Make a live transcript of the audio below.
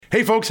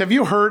Hey folks, have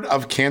you heard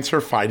of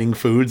cancer-fighting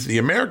foods? The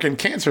American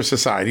Cancer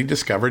Society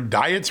discovered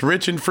diets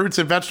rich in fruits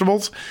and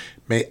vegetables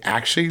may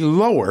actually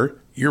lower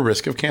your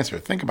risk of cancer.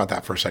 Think about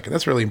that for a second.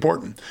 That's really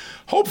important.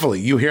 Hopefully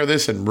you hear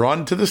this and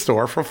run to the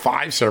store for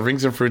 5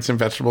 servings of fruits and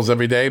vegetables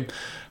every day.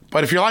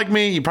 But if you're like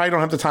me, you probably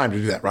don't have the time to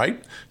do that,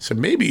 right? So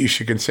maybe you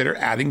should consider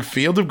adding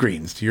Field of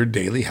Greens to your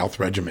daily health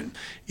regimen.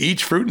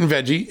 Each fruit and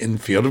veggie in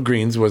Field of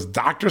Greens was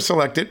doctor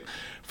selected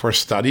for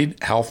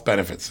studied health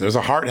benefits. There's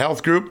a heart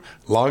health group,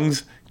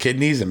 lungs,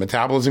 kidneys, and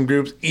metabolism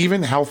groups,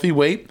 even healthy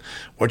weight.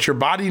 What your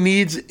body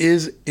needs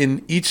is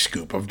in each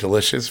scoop of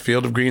delicious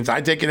Field of Greens.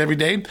 I take it every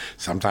day.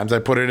 Sometimes I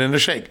put it in a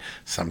shake.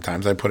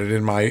 Sometimes I put it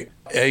in my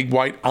egg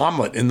white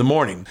omelet in the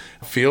morning.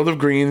 Field of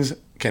Greens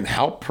can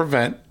help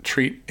prevent,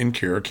 treat, and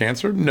cure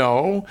cancer?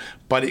 No,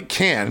 but it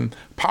can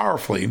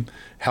powerfully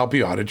help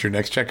you out at your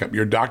next checkup.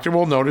 Your doctor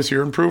will notice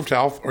your improved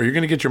health, or you're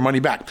going to get your money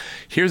back.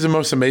 Here's the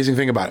most amazing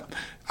thing about it.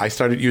 I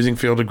started using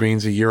Field of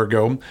Greens a year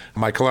ago.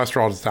 My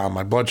cholesterol is down,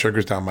 my blood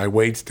sugar's down, my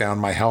weight's down,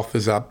 my health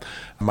is up,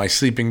 my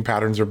sleeping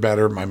patterns are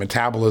better, my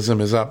metabolism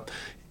is up.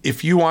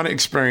 If you want to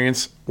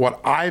experience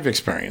what I've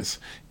experienced,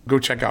 go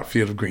check out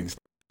Field of Greens.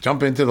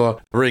 Jump into the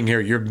ring here.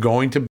 You're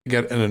going to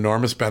get an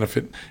enormous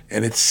benefit,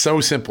 and it's so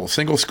simple.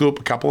 Single scoop,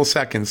 a couple of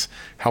seconds,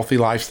 healthy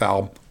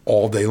lifestyle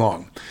all day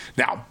long.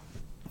 Now,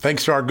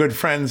 thanks to our good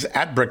friends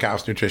at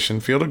Brickhouse Nutrition,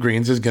 Field of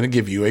Greens is going to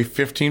give you a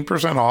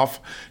 15% off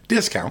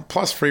discount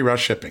plus free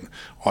rush shipping.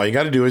 All you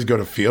got to do is go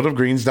to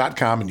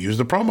fieldofgreens.com and use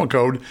the promo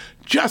code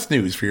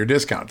JUSTNEWS for your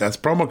discount. That's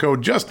promo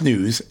code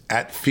JUSTNEWS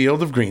at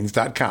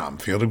fieldofgreens.com.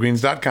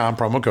 Fieldofgreens.com,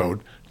 promo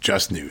code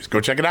JUSTNEWS.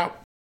 Go check it out.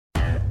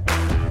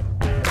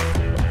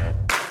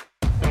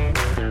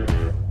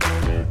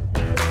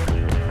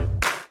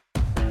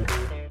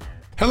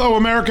 Hello,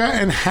 America,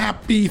 and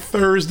happy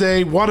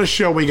Thursday. What a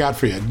show we got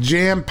for you.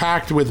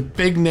 Jam-packed with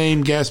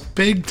big-name guests,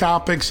 big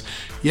topics.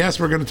 Yes,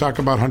 we're going to talk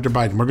about Hunter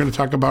Biden. We're going to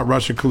talk about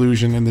Russia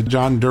collusion and the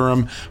John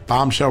Durham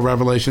bombshell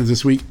revelations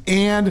this week.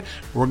 And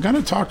we're going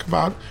to talk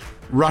about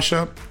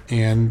Russia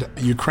and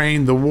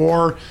Ukraine, the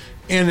war,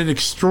 and an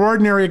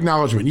extraordinary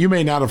acknowledgement. You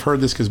may not have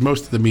heard this because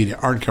most of the media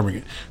aren't covering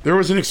it. There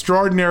was an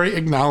extraordinary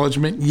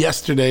acknowledgement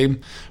yesterday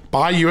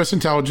by U.S.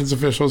 intelligence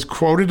officials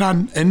quoted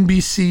on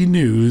NBC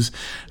News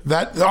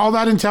that all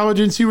that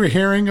intelligence you were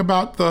hearing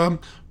about the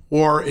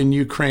war in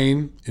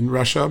Ukraine, in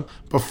Russia,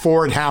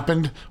 before it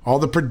happened, all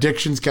the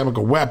predictions,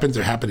 chemical weapons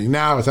are happening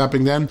now, it's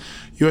happening then.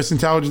 U.S.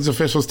 intelligence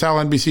officials tell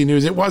NBC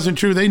News it wasn't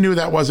true. They knew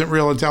that wasn't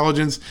real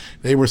intelligence.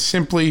 They were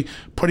simply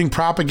putting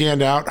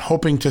propaganda out,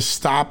 hoping to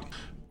stop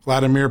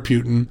Vladimir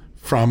Putin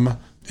from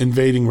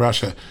invading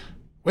Russia.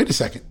 Wait a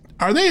second.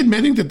 Are they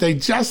admitting that they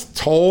just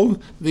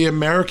told the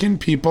American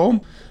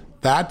people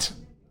that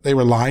they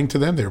were lying to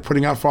them? They were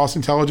putting out false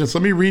intelligence.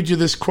 Let me read you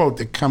this quote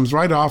that comes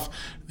right off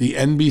the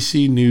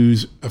NBC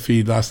News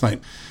feed last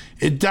night.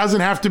 It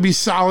doesn't have to be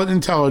solid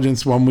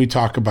intelligence when we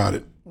talk about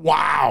it.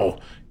 Wow.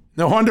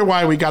 No wonder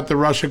why we got the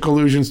Russia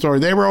collusion story.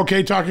 They were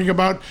okay talking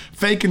about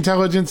fake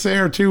intelligence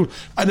there too.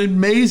 An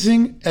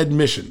amazing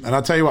admission. And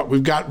I'll tell you what,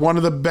 we've got one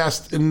of the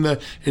best in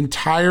the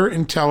entire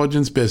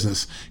intelligence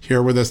business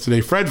here with us today.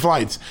 Fred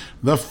Fleitz,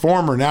 the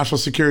former National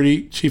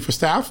Security Chief of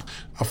Staff,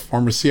 a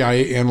former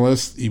CIA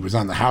analyst. He was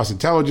on the House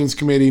Intelligence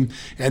Committee.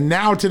 And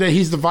now today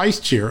he's the vice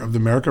chair of the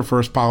America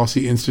First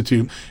Policy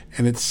Institute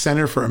and its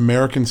Center for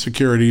American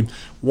Security.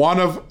 One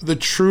of the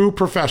true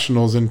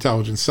professionals in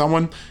intelligence,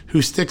 someone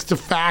who sticks to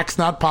facts,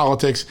 not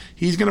politics.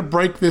 He's going to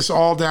break this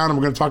all down, and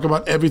we're going to talk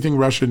about everything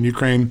Russia and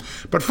Ukraine.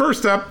 But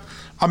first up,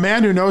 a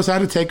man who knows how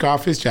to take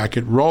off his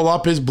jacket, roll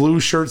up his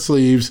blue shirt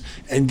sleeves,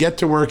 and get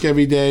to work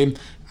every day.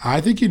 I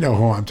think you know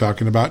who I'm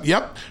talking about.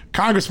 Yep,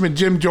 Congressman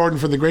Jim Jordan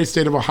from the great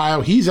state of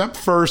Ohio. He's up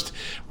first.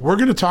 We're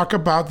going to talk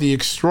about the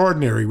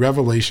extraordinary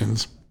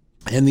revelations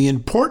and the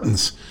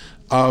importance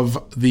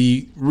of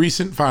the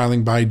recent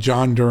filing by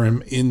John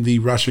Durham in the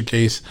Russia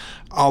case.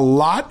 A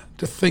lot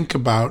to think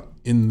about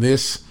in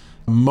this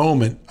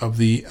moment of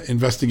the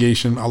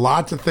investigation, a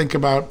lot to think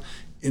about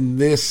in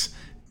this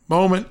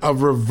moment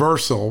of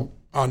reversal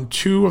on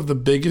 2 of the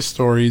biggest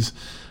stories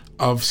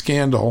of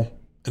scandal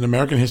in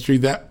American history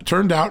that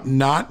turned out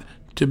not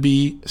to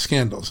be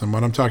scandals. And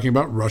what I'm talking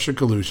about, Russia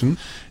collusion,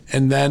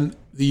 and then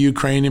the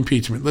Ukraine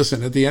impeachment.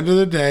 Listen, at the end of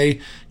the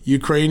day,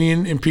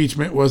 Ukrainian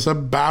impeachment was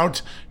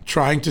about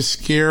trying to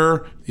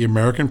scare the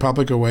American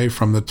public away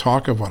from the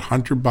talk of what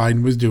Hunter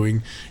Biden was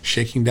doing,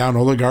 shaking down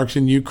oligarchs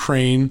in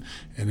Ukraine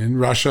and in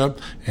Russia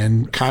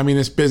and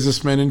communist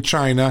businessmen in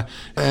China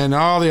and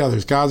all the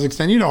others,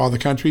 Kazakhstan, you know, all the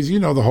countries, you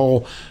know, the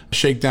whole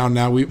shakedown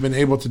now. We've been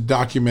able to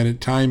document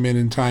it time in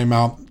and time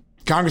out.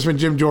 Congressman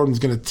Jim Jordan is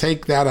going to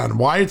take that on,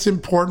 why it's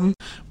important,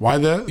 why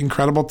the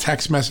incredible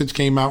text message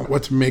came out,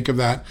 what to make of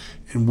that,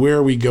 and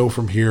where we go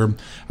from here.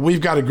 We've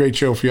got a great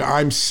show for you.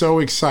 I'm so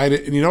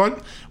excited. And you know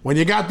what? When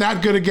you got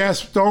that good a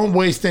guest, don't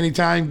waste any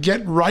time.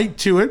 Get right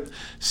to it.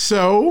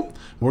 So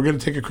we're going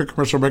to take a quick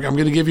commercial break. I'm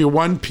going to give you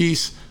one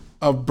piece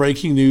of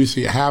breaking news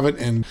so you have it.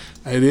 And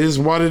it is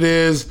what it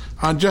is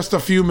on just a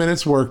few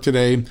minutes work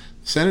today. The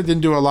Senate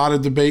didn't do a lot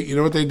of debate. You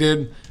know what they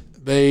did?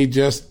 They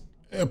just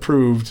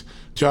approved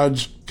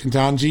Judge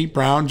Ketanji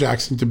Brown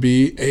Jackson to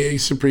be a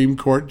Supreme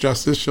Court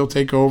justice. She'll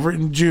take over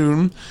in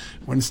June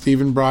when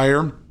Stephen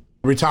Breyer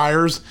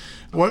retires.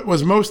 What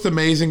was most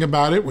amazing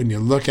about it, when you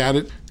look at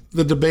it,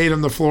 the debate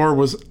on the floor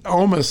was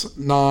almost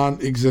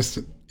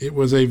non-existent. It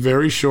was a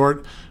very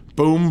short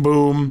boom,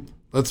 boom,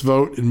 let's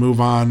vote and move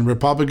on.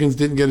 Republicans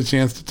didn't get a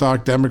chance to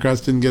talk.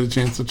 Democrats didn't get a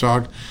chance to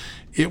talk.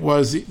 It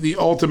was the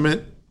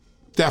ultimate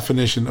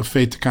definition of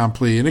fait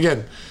accompli. And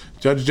again,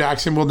 Judge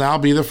Jackson will now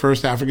be the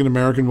first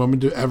African-American woman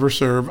to ever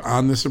serve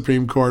on the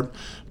Supreme Court,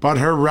 but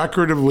her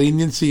record of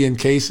leniency in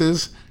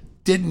cases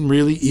didn't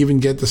really even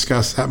get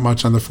discussed that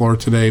much on the floor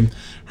today.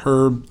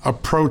 Her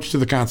approach to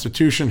the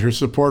Constitution, her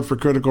support for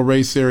critical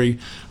race theory,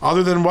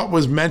 other than what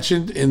was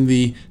mentioned in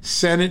the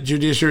Senate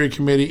Judiciary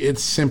Committee, it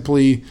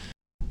simply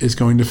is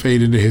going to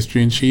fade into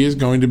history, and she is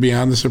going to be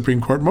on the Supreme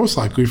Court most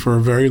likely for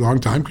a very long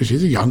time because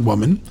she's a young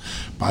woman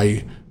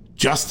by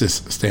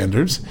justice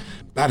standards.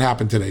 That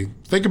happened today.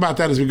 Think about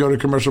that as we go to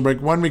commercial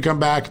break. When we come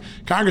back,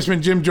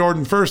 Congressman Jim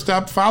Jordan first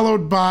up,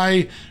 followed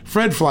by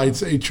Fred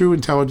Fleitz, a true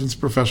intelligence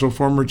professional,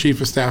 former chief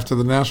of staff to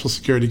the National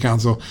Security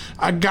Council,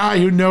 a guy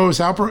who knows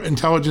how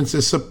intelligence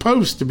is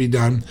supposed to be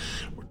done.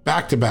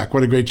 Back to back.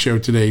 What a great show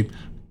today.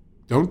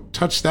 Don't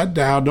touch that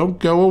dial. Don't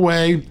go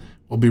away.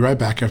 We'll be right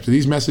back after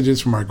these messages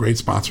from our great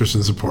sponsors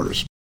and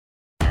supporters.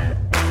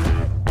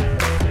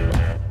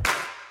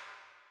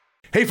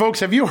 Hey folks,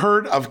 have you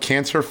heard of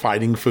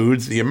cancer-fighting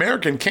foods? The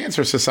American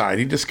Cancer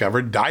Society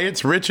discovered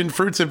diets rich in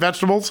fruits and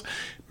vegetables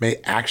may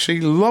actually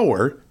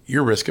lower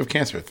your risk of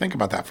cancer. Think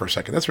about that for a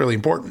second. That's really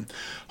important.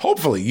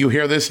 Hopefully you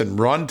hear this and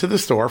run to the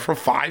store for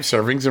 5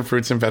 servings of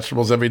fruits and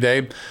vegetables every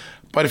day.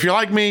 But if you're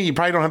like me, you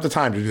probably don't have the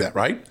time to do that,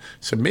 right?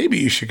 So maybe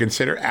you should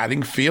consider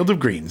adding Field of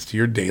Greens to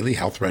your daily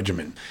health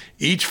regimen.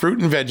 Each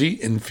fruit and veggie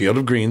in Field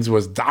of Greens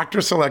was doctor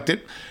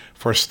selected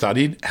for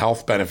studied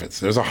health benefits.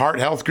 There's a heart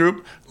health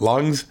group,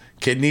 lungs,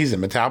 kidneys,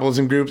 and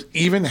metabolism groups,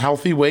 even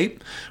healthy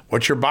weight.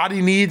 What your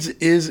body needs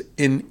is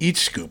in each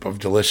scoop of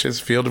delicious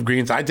Field of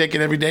Greens. I take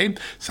it every day.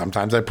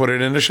 Sometimes I put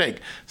it in a shake.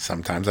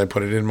 Sometimes I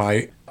put it in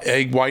my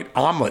egg white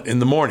omelet in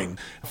the morning.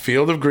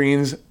 Field of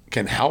Greens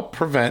can help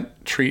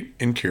prevent, treat,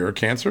 and cure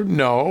cancer?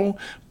 No,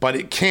 but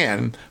it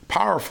can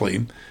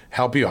powerfully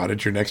help you out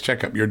at your next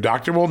checkup. Your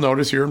doctor will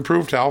notice your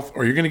improved health,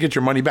 or you're going to get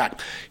your money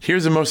back.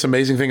 Here's the most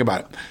amazing thing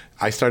about it.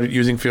 I started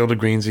using Field of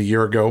Greens a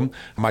year ago.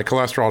 My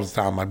cholesterol is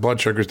down, my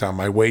blood sugar's down,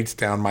 my weight's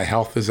down, my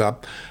health is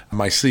up,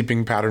 my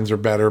sleeping patterns are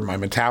better, my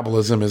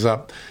metabolism is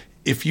up.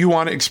 If you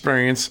want to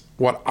experience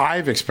what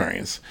I've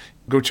experienced,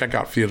 go check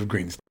out Field of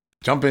Greens.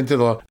 Jump into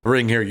the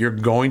ring here. You're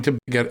going to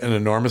get an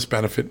enormous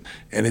benefit,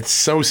 and it's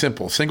so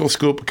simple. Single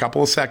scoop, a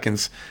couple of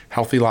seconds,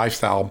 healthy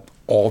lifestyle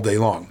all day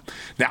long.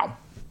 Now,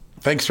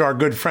 thanks to our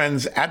good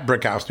friends at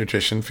Brickhouse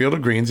Nutrition, Field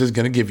of Greens is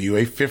going to give you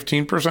a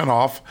 15%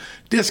 off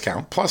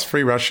discount plus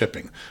free rush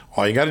shipping.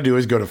 All you got to do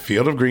is go to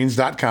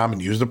fieldofgreens.com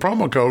and use the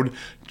promo code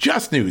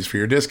JUSTNEWS for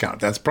your discount.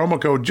 That's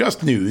promo code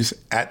JUSTNEWS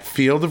at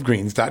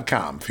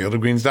fieldofgreens.com.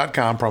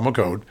 Fieldofgreens.com, promo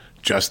code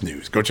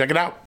JUSTNEWS. Go check it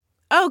out.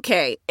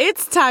 Okay,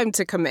 it's time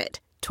to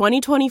commit.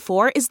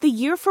 2024 is the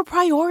year for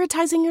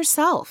prioritizing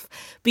yourself.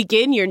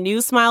 Begin your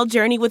new smile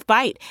journey with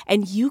Byte,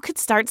 and you could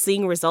start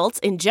seeing results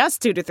in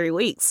just 2 to 3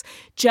 weeks.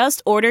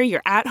 Just order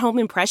your at-home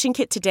impression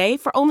kit today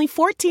for only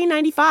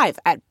 $14.95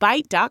 at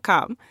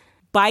Byte.com.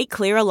 Byte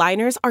Clear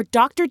aligners are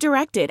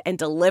doctor-directed and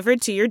delivered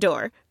to your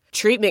door.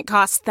 Treatment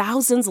costs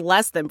thousands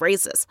less than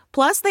braces.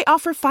 Plus, they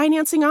offer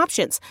financing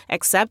options,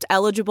 accept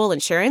eligible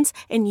insurance,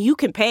 and you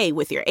can pay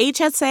with your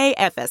HSA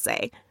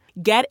FSA.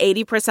 Get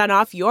 80%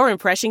 off your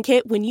impression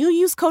kit when you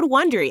use code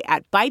WONDERY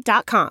at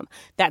Byte.com.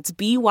 That's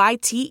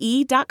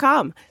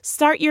BYTE.com.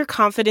 Start your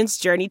confidence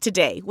journey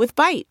today with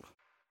Byte.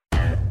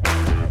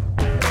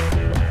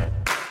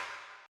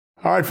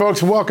 All right,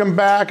 folks, welcome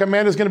back.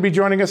 Amanda's going to be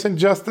joining us in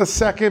just a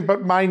second,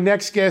 but my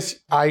next guest,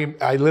 I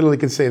literally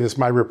can say this,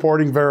 my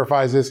reporting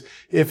verifies this.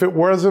 If it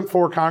wasn't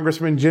for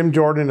Congressman Jim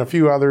Jordan and a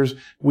few others,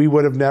 we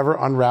would have never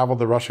unraveled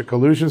the Russia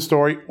collusion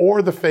story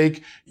or the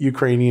fake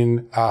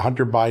Ukrainian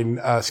Hunter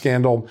Biden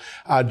scandal.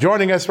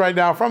 Joining us right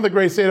now from the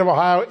great state of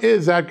Ohio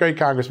is that great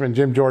Congressman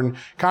Jim Jordan.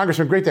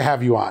 Congressman, great to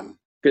have you on.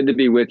 Good to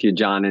be with you,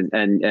 John.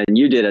 And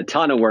you did a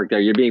ton of work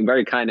there. You're being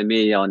very kind to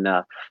me on,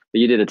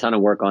 you did a ton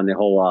of work on the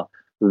whole,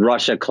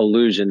 Russia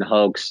collusion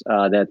hoax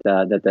that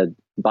the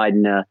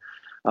Biden,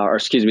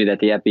 that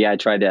the FBI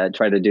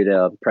tried to do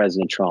to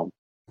President Trump.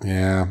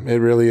 Yeah, it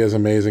really is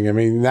amazing. I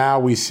mean, now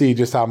we see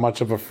just how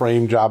much of a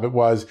frame job it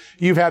was.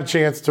 You've had a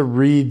chance to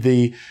read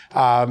the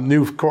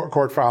new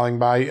court filing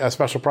by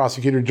Special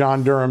Prosecutor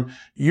John Durham.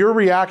 Your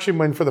reaction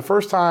when, for the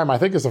first time, I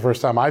think it's the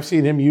first time I've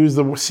seen him use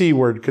the C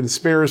word,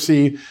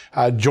 conspiracy,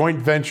 joint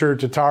venture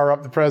to tar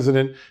up the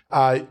president.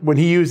 When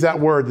he used that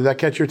word, did that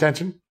catch your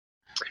attention?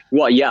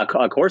 Well, yeah,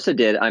 of course it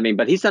did. I mean,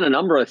 but he's done a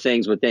number of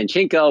things with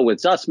Danchenko, with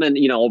Sussman,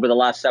 over the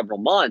last several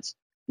months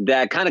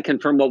that kind of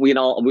confirmed what we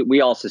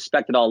all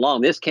suspected all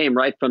along. This came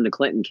right from the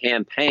Clinton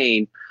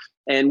campaign.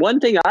 And one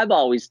thing I've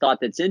always thought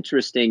that's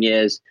interesting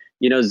is,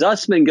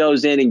 Sussman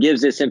goes in and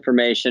gives this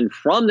information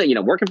from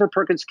working for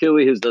Perkins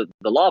Coie, who's the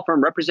law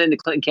firm representing the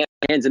Clinton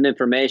campaigns and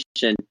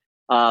information.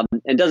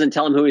 and doesn't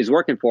tell him who he's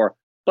working for.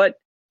 But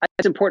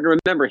it's important to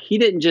remember, he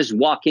didn't just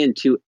walk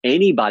into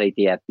anybody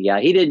at the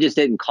FBI. He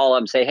didn't call up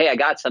and say, hey, I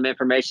got some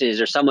information. Is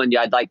there someone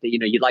you'd like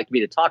me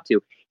to talk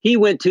to? He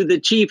went to the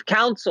chief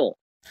counsel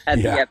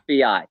at the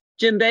FBI,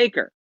 Jim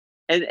Baker.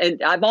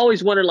 And I've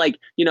always wondered,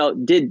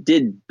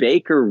 did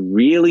Baker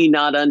really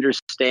not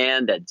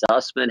understand that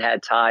Zussman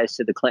had ties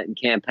to the Clinton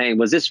campaign?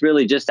 Was this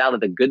really just out of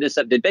the goodness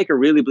of, did Baker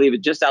really believe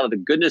it just out of the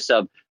goodness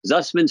of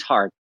Zussman's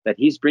heart that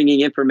he's bringing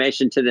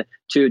information to the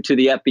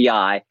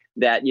FBI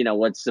that,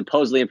 was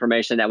supposedly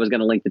information that was going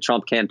to link the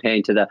Trump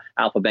campaign to the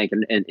Alfa Bank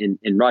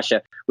in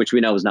Russia, which we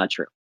know is not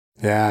true?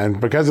 Yeah, and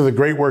because of the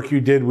great work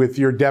you did with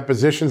your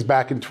depositions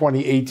back in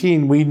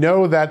 2018, we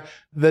know that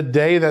the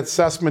day that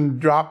Sussman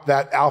dropped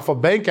that Alfa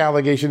Bank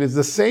allegation is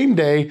the same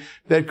day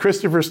that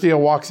Christopher Steele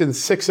walks in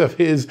 6 of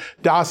his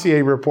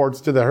dossier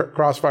reports to the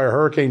Crossfire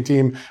Hurricane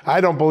team.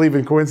 I don't believe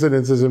in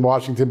coincidences in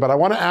Washington, but I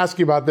want to ask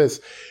you about this.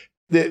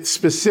 The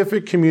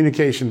specific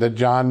communication that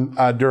John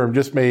Durham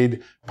just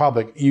made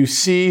public. You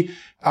see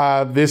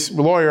this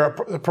lawyer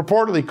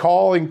purportedly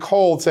calling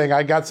cold saying,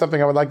 I got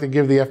something I would like to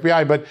give the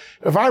FBI. But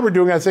if I were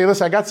doing that, I'd say,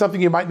 listen, I got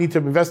something you might need to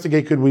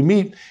investigate. Could we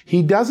meet?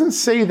 He doesn't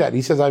say that.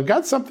 He says, I've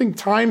got something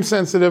time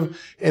sensitive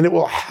and it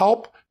will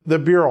help the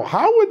Bureau.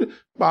 How would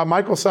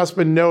Michael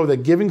Sussman know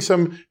that giving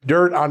some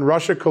dirt on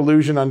Russia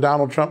collusion on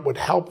Donald Trump would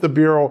help the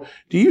Bureau?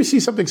 Do you see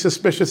something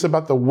suspicious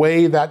about the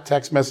way that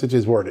text message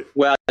is worded?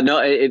 Well,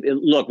 no,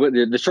 look,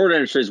 the short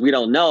answer is we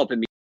don't know if it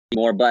means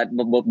more, but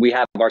we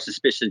have our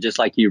suspicions just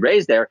like you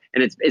raised there.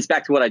 And it's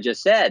back to what I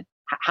just said.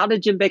 How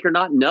did Jim Baker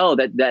not know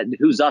that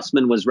who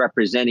Zussman was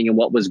representing and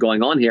what was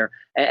going on here?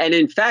 And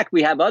in fact,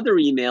 we have other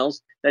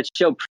emails that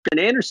show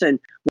President Anderson,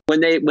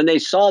 when they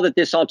saw that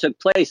this all took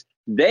place,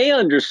 they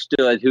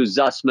understood who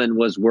Zussman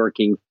was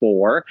working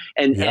for,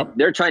 and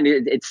they're trying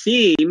to. It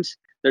seems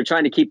they're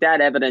trying to keep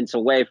that evidence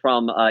away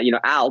from,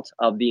 out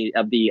of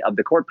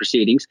the court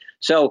proceedings.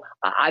 So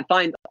I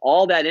find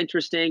all that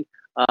interesting.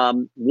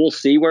 We'll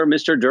see where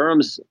Mr.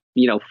 Durham's,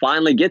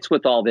 finally gets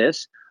with all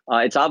this.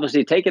 It's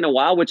obviously taken a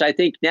while, which I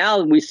think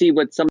now we see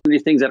what some of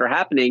these things that are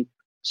happening.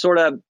 Sort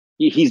of,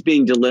 he's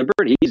being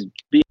deliberate. He's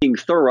being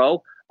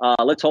thorough.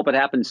 Let's hope it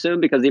happens soon,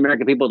 because the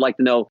American people would like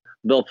to know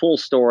the full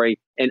story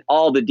and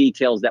all the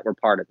details that were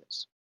part of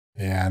this.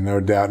 Yeah, no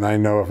doubt. And I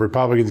know if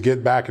Republicans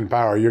get back in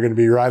power, you're going to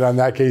be right on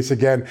that case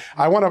again.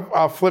 I want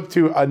to flip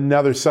to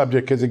another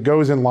subject because it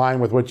goes in line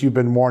with what you've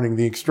been warning,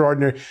 the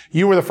extraordinary.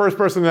 You were the first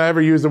person that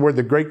ever used the word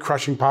the great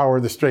crushing power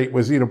of the straight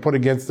was, put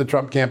against the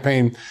Trump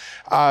campaign.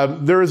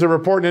 There was a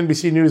report in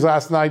NBC News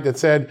last night that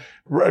said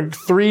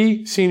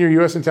 3 senior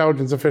U.S.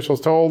 intelligence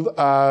officials told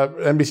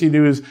NBC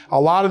News a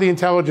lot of the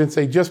intelligence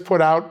they just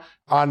put out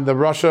on the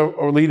Russia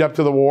or lead up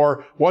to the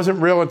war wasn't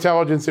real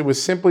intelligence. It was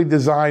simply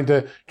designed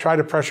to try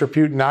to pressure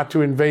Putin not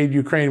to invade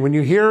Ukraine. When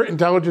you hear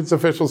intelligence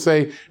officials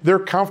say they're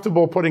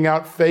comfortable putting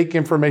out fake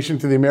information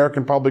to the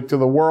American public, to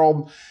the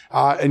world,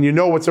 and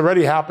what's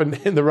already happened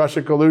in the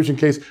Russia collusion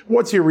case,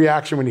 what's your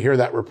reaction when you hear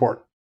that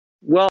report?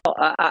 Well,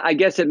 I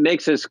guess it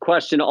makes us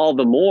question all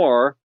the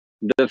more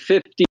the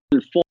 50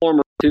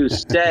 informers who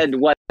said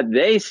what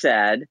they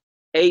said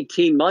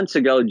 18 months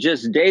ago,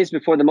 just days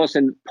before the most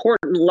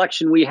important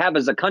election we have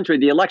as a country,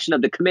 the election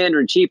of the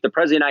commander-in-chief, the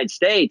president of the United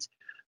States.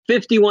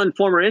 51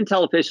 former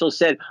intel officials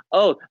said,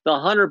 the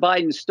Hunter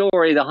Biden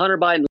story, the Hunter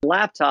Biden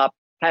laptop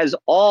has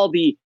all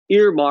the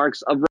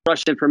earmarks of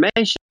Russian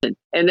information.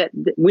 And that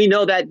we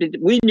know that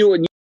we knew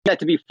it had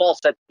to be false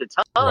at the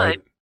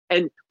time.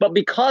 Right. But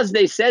because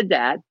they said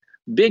that,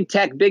 big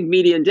tech, big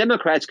media, and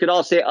Democrats could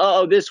all say,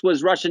 this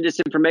was Russian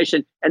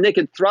disinformation, and they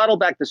could throttle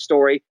back the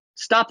story,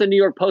 stop the New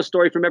York Post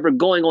story from ever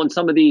going on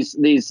some of these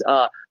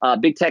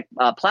big tech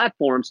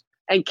platforms,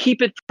 and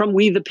keep it from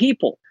we the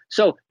people.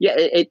 So,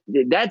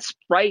 that's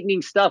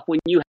frightening stuff when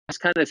you have this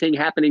kind of thing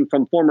happening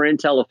from former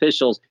intel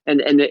officials, and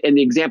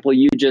the example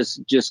you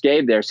just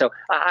gave there. So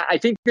I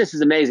think this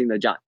is amazing, though,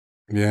 John.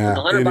 Yeah,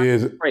 it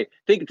is.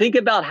 Think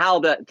about how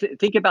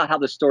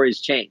the story's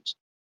changed.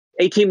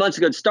 18 months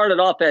ago, it started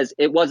off as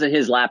it wasn't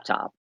his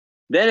laptop.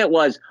 Then it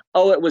was,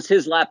 it was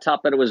his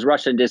laptop, but it was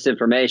Russian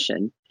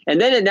disinformation. And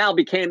then it now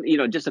became,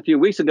 just a few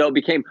weeks ago,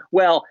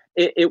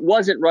 it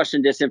wasn't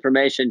Russian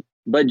disinformation,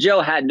 but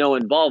Joe had no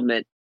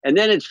involvement. And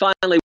then it's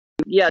finally,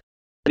 but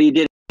he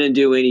didn't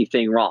do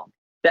anything wrong.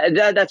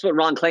 That's what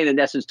Ron Klain, in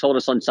essence, told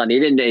us on Sunday. He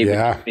didn't do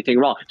anything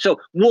wrong.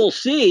 So we'll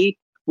see.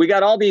 We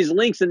got all these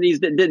links and these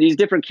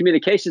different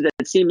communications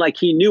that seemed like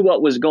he knew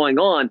what was going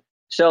on.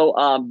 So,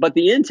 but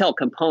the intel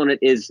component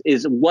is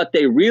what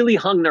they really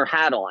hung their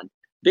hat on,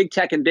 big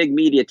tech and big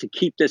media, to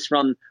keep this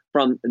from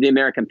the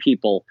American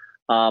people.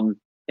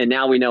 And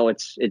now we know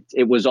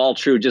it was all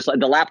true. Just like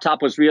the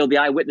laptop was real, the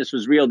eyewitness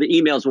was real, the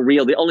emails were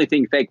real. The only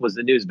thing fake was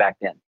the news back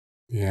then.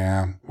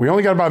 Yeah. We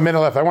only got about a minute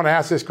left. I want to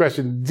ask this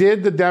question.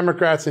 Did the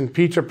Democrats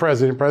impeach a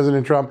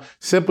President Trump,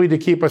 simply to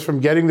keep us from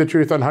getting the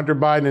truth on Hunter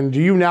Biden? And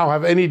do you now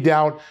have any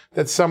doubt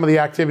that some of the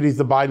activities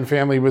the Biden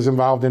family was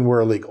involved in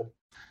were illegal?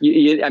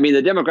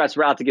 The Democrats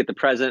were out to get the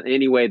president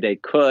any way they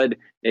could.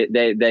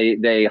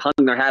 They hung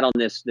their hat on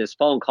this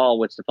phone call,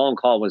 which the phone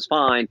call was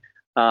fine.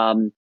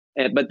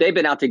 But they've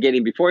been out to get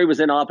him before he was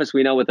in office.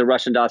 We know with the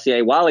Russian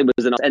dossier, while he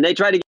was in office, and they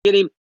tried to get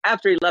him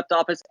after he left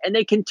office, and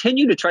they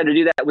continue to try to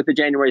do that with the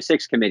January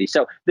 6th committee.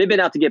 So they've been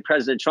out to get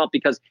President Trump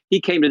because he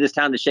came to this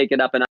town to shake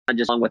it up, and not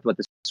just along with what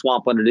the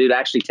swamp wanted to do, to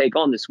actually take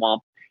on the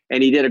swamp.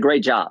 And he did a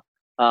great job.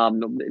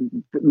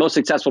 Most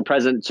successful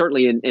president,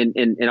 certainly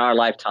in our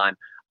lifetime.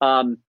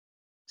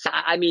 So,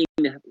 I mean,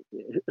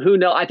 who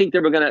knows? I think they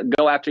were going to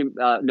go after him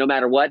no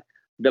matter what.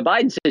 The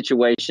Biden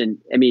situation,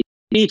 I mean,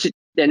 each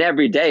and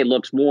every day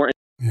looks more.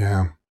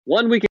 Yeah.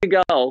 1 week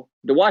ago,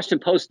 the Washington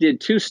Post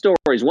did 2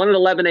 stories, one at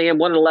 11 a.m.,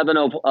 one at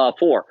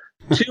 11:04.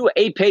 2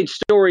 8-page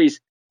stories,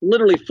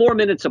 literally 4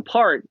 minutes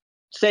apart,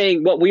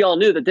 saying what we all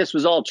knew, that this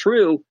was all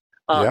true.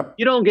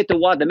 You don't get to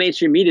watch the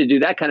mainstream media do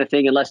that kind of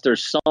thing unless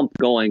there's something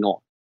going on.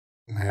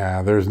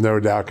 Yeah, there's no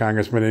doubt,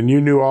 Congressman. And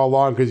you knew all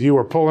along because you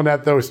were pulling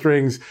at those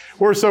strings.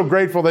 We're so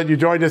grateful that you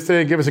joined us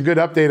today and give us a good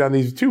update on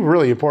these 2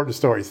 really important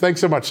stories.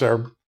 Thanks so much,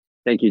 sir.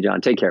 Thank you,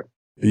 John. Take care.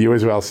 You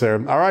as well, sir.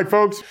 All right,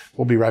 folks,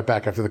 we'll be right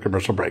back after the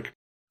commercial break.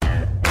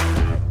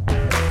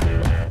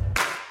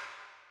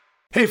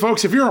 Hey,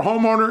 folks, if you're a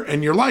homeowner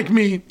and you're like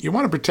me, you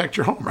want to protect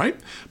your home, right?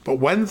 But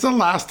when's the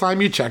last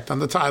time you checked on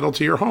the title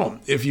to your home?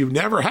 If you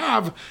never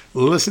have,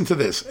 listen to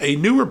this. A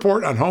new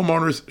report on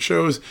homeowners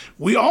shows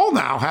we all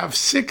now have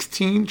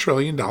 $16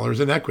 trillion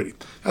in equity.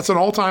 That's an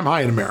all-time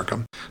high in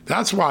America.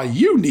 That's why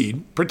you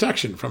need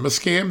protection from a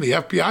scam the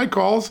FBI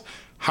calls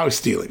house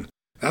stealing.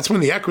 That's when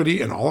the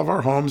equity in all of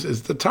our homes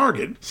is the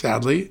target,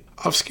 sadly,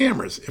 of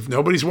scammers. If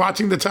nobody's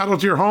watching the title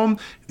to your home,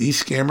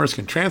 these scammers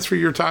can transfer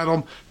your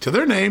title to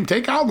their name,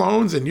 take out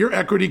loans, and your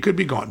equity could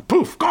be gone.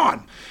 Poof,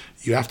 gone.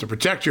 You have to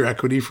protect your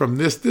equity from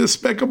this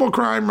despicable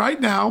crime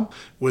right now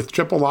with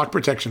triple lock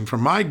protection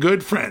from my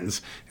good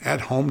friends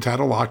at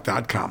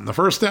HomeTitleLock.com. The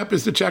first step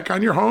is to check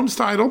on your home's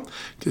title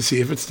to see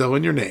if it's still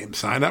in your name.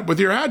 Sign up with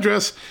your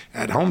address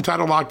at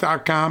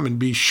HomeTitleLock.com and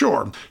be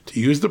sure to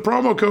use the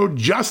promo code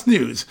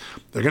JUSTNEWS.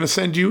 They're going to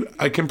send you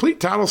a complete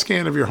title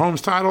scan of your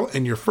home's title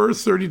and your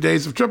first 30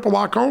 days of triple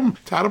lock home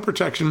title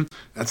protection.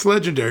 That's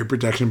legendary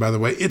protection, by the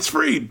way. It's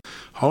free.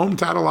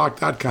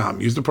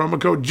 HomeTitleLock.com. Use the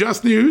promo code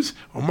JUSTNEWS.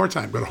 One more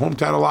time, go to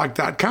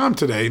HomeTitleLock.com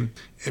today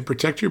and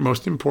protect your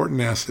most important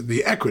asset,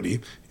 the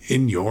equity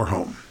in your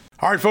home.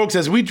 All right, folks,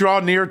 as we draw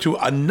near to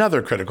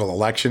another critical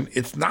election,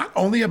 it's not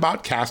only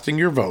about casting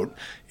your vote,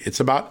 it's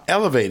about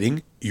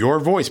elevating your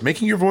voice,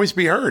 making your voice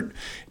be heard.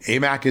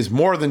 AMAC is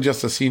more than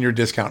just a senior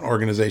discount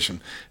organization.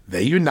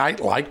 They unite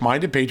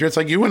like-minded patriots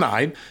like you and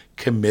I,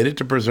 committed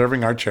to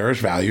preserving our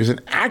cherished values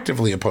and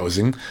actively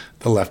opposing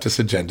the leftist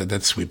agenda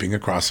that's sweeping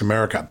across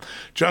America.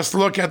 Just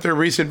look at their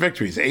recent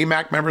victories.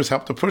 AMAC members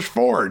helped to push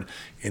forward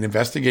an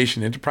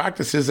investigation into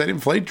practices that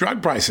inflate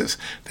drug prices.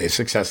 They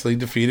successfully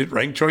defeated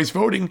ranked choice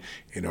voting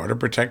in order to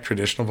protect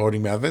traditional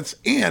voting methods,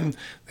 and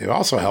they've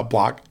also helped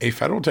block a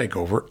federal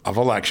takeover of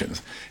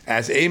elections.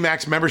 As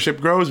AMAC's membership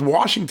grows,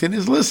 Washington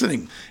is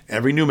listening.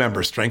 Every new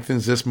member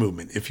strengthens this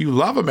movement. If you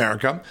love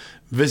America,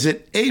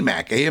 visit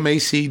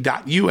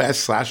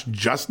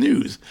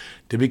amac.us/justnews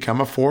to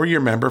become a 4-year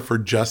member for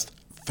just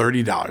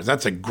 $30.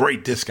 That's a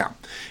great discount.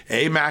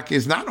 AMAC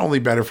is not only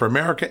better for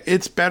America,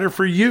 it's better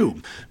for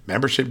you.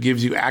 Membership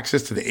gives you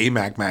access to the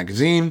AMAC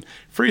magazine,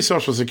 free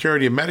Social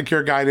Security and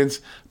Medicare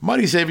guidance,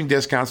 money-saving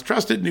discounts,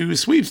 trusted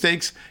news,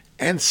 sweepstakes,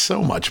 and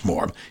so much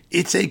more.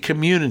 It's a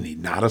community,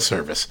 not a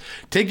service.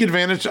 Take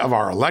advantage of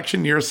our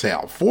election year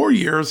sale, 4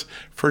 years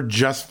for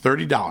just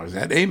 $30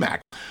 at AMAC.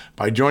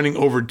 By joining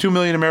over 2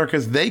 million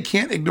Americans, they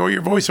can't ignore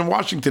your voice in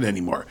Washington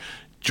anymore.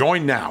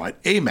 Join now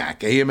at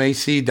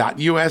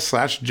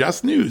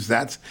amac.us/justnews.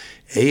 That's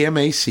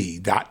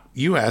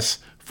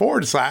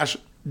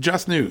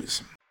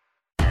amac.us/justnews.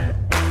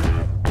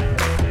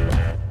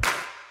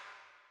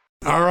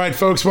 All right,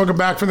 folks, welcome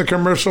back from the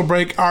commercial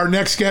break. Our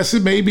next guest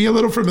may be a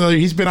little familiar.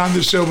 He's been on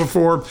this show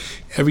before.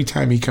 Every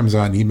time he comes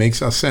on, he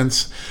makes a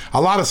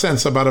lot of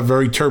sense about a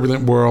very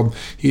turbulent world.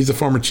 He's the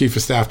former chief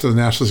of staff to the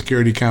National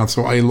Security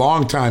Council, a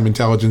longtime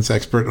intelligence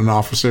expert and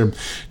officer.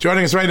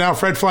 Joining us right now,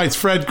 Fred Fleitz.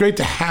 Fred, great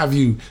to have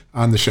you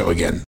on the show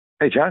again.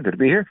 Hey, John, good to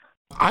be here.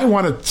 I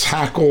want to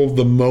tackle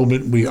the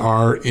moment we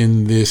are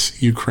in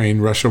this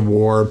Ukraine-Russia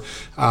war.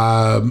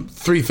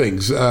 3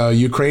 things.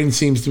 Ukraine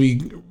seems to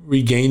be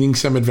regaining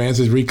some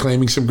advances,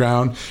 reclaiming some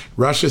ground.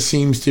 Russia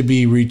seems to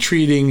be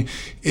retreating.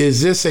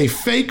 Is this a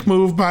fake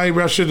move by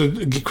Russia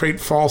to create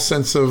false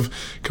sense of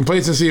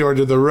complacency, or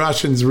do the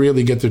Russians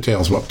really get their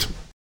tails whooped?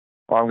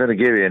 Well, I'm going to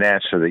give you an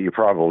answer that you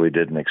probably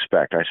didn't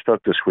expect. I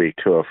spoke this week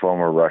to a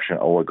former Russian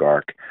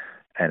oligarch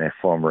and a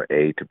former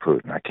aide to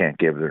Putin. I can't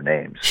give their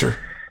names. Sure.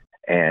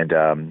 And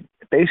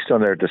based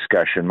on their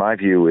discussion, my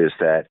view is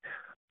that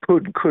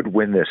Putin could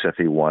win this if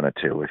he wanted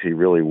to, if he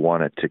really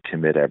wanted to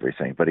commit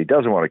everything. But he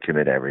doesn't want to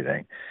commit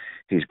everything.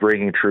 He's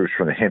bringing troops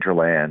from the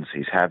hinterlands.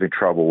 He's having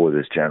trouble with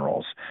his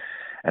generals.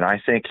 And I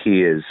think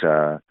he is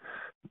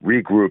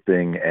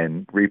regrouping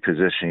and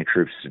repositioning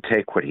troops to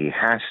take what he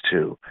has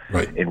to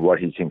in what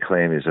he can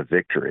claim is a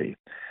victory.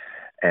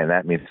 And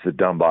that means the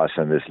Donbass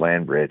and this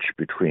land bridge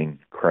between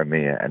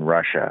Crimea and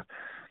Russia.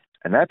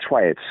 And that's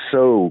why it's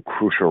so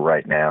crucial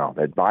right now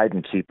that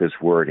Biden keep his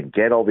word and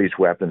get all these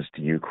weapons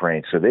to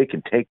Ukraine so they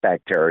can take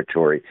back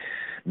territory,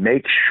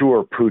 make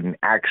sure Putin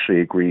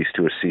actually agrees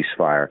to a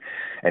ceasefire,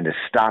 and to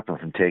stop him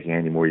from taking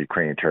any more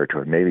Ukrainian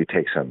territory, maybe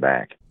take some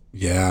back.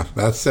 Yeah,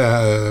 that's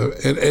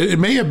it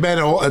may have been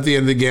at the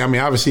end of the game. I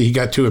mean, obviously he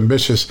got too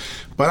ambitious,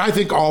 but I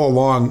think all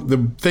along the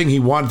thing he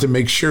wanted to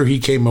make sure he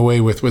came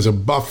away with was a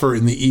buffer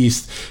in the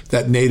East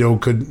that NATO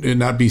could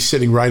not be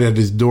sitting right at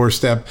his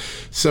doorstep.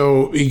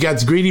 So he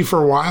gets greedy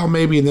for a while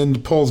maybe, and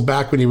then pulls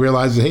back when he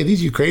realizes, hey,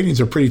 these Ukrainians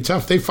are pretty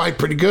tough. They fight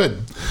pretty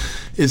good.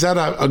 Is that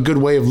a good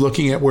way of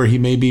looking at where he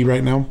may be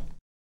right now?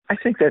 I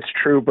think that's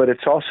true, but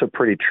it's also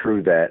pretty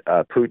true that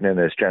Putin and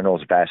his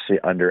generals vastly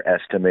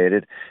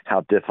underestimated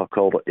how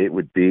difficult it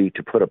would be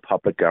to put a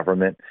puppet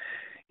government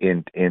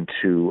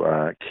into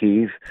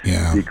Kyiv.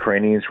 Yeah. The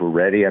Ukrainians were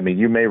ready. I mean,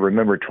 you may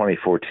remember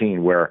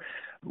 2014 where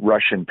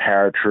Russian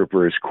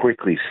paratroopers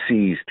quickly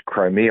seized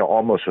Crimea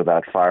almost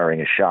without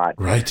firing a shot.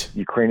 Right.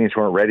 Ukrainians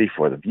weren't ready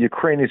for them. The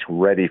Ukrainians were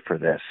ready for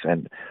this.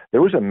 And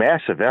there was a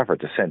massive effort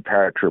to send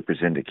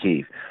paratroopers into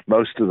Kyiv.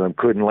 Most of them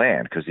couldn't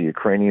land because the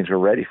Ukrainians were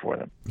ready for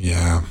them.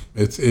 Yeah,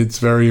 it's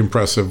very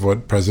impressive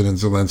what President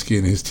Zelensky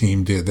and his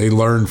team did. They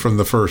learned from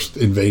the first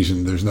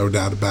invasion. There's no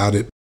doubt about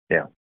it.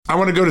 Yeah. I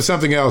want to go to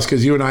something else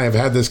because you and I have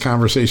had this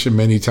conversation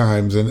many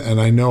times, and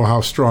I know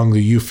how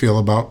strongly you feel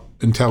about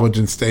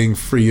intelligence staying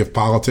free of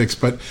politics,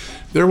 but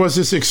there was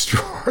this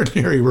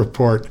extraordinary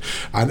report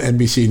on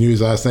NBC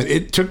News last night.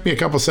 It took me a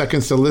couple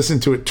seconds to listen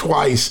to it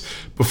twice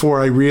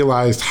before I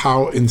realized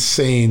how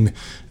insane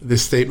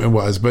this statement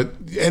was. But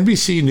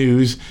NBC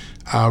News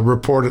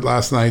reported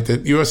last night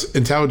that U.S.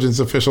 intelligence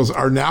officials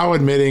are now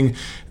admitting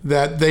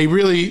that they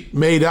really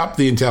made up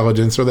the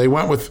intelligence, or they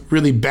went with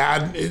really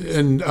bad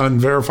and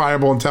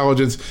unverifiable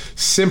intelligence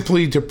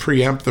simply to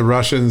preempt the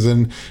Russians.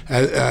 And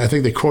I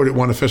think they quoted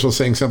one official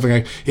saying something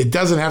like, it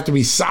doesn't have to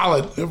be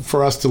solid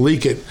for us to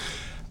leak it.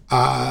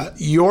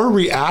 Your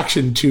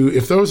reaction to,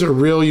 if those are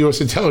real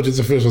U.S. intelligence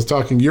officials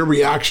talking, your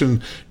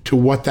reaction to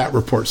what that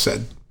report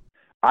said?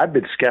 I've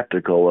been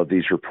skeptical of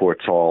these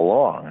reports all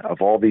along,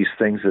 of all these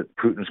things that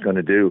Putin's going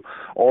to do,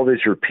 all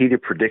these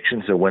repeated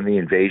predictions of when the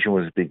invasion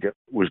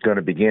was going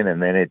to begin,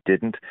 and then it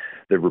didn't.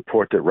 The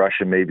report that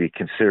Russia may be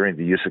considering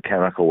the use of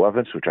chemical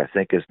weapons, which I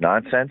think is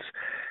nonsense.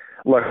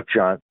 Look,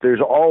 John,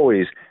 there's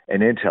always an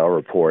intel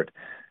report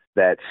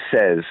that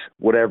says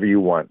whatever you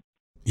want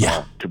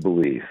to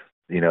believe.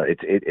 You know,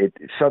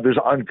 so there's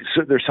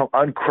some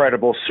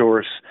uncredible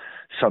source,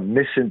 some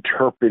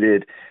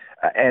misinterpreted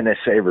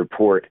NSA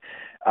report.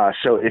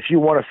 So if you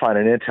want to find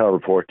an intel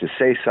report to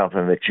say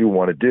something that you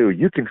want to do,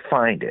 you can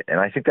find it. And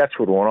I think that's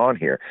what went on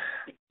here.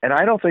 And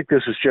I don't think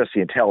this is just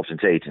the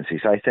intelligence agencies.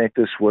 I think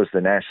this was the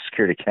National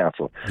Security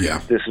Council. Yeah.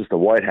 This is the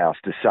White House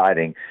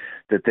deciding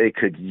that they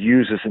could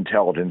use this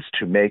intelligence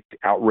to make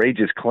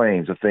outrageous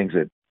claims of things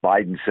that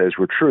Biden says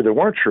were true that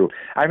weren't true.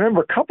 I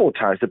remember a couple of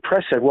times the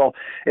press said, well,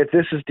 if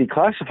this is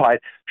declassified,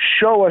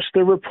 show us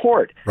the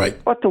report.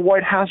 Right. But the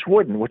White House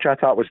wouldn't, which I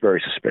thought was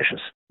very suspicious.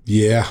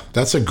 Yeah,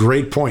 that's a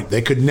great point.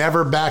 They could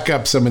never back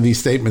up some of these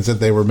statements that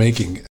they were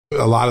making.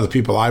 A lot of the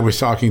people I was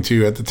talking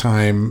to at the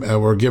time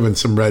were given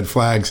some red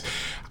flags.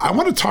 I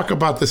want to talk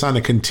about this on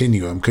a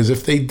continuum, because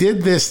if they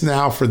did this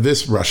now for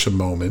this Russia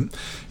moment,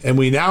 and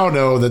we now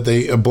know that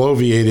they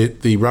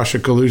obviated the Russia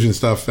collusion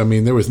stuff, I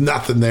mean, there was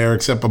nothing there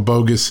except a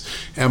bogus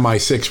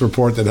MI6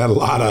 report that had a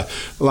lot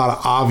of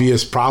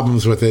obvious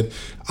problems with it.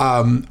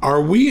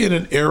 Are we in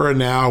an era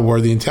now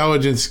where the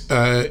intelligence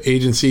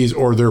agencies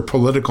or their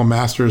political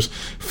masters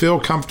feel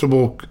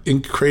comfortable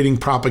in creating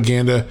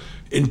propaganda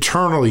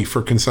internally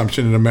for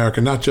consumption in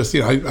America? Not just,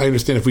 I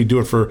understand if we do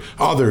it for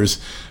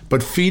others,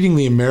 but feeding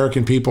the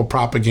American people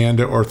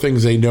propaganda or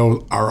things they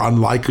know are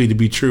unlikely to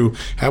be true.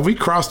 Have we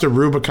crossed a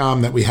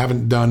Rubicon that we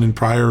haven't done in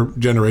prior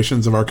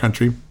generations of our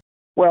country?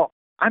 Well,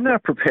 I'm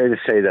not prepared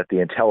to say that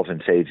the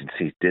intelligence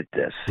agencies did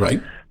this.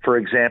 Right. For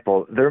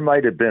example, there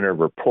might have been a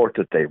report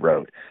that they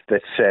wrote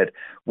that said,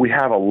 we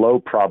have a low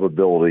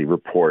probability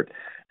report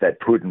that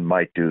Putin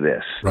might do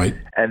this. Right.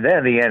 And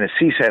then the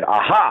NSC said,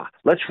 aha,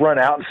 let's run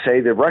out and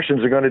say the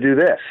Russians are going to do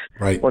this.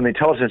 Right. When the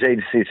intelligence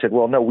agency said,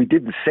 well, no, we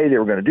didn't say they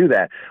were going to do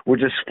that. We're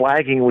just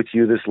flagging with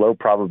you this low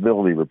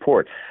probability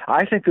report.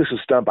 I think this was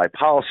done by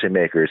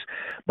policymakers,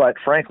 but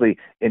frankly,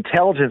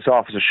 intelligence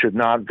officers should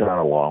not have gone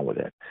along with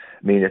it.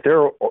 I mean, if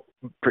their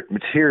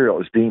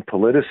material is being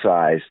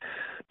politicized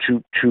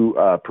to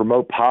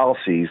promote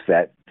policies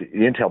that the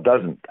intel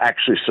doesn't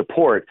actually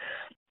support,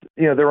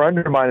 they're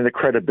undermining the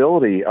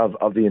credibility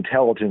of the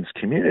intelligence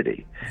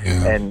community.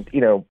 Yeah. And,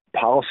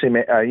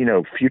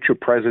 future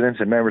presidents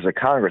and members of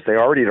Congress, they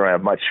already don't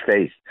have much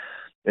faith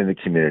in the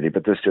community,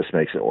 but this just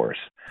makes it worse.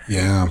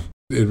 Yeah,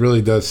 it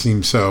really does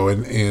seem so.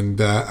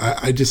 And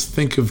I just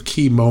think of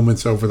key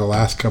moments over the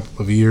last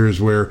couple of years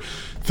where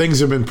things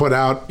have been put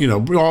out,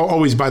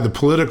 always by the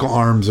political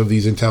arms of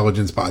these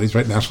intelligence bodies,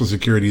 right? National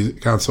Security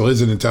Council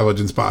is an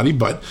intelligence body,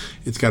 but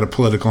it's got a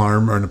political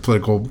arm or a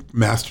political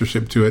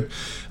mastership to it.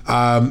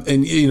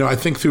 I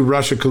think through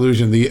Russia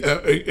collusion, the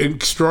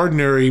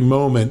extraordinary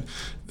moment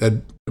that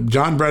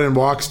John Brennan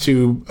walks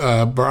to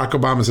Barack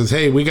Obama and says,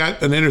 hey, we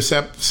got an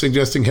intercept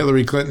suggesting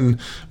Hillary Clinton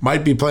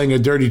might be playing a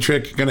dirty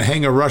trick, going to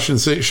hang a Russian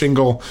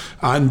shingle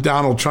on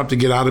Donald Trump to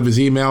get out of his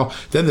email.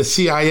 Then the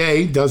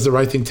CIA does the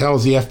right thing,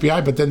 tells the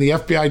FBI, but then the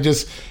FBI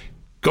just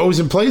goes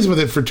and plays with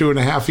it for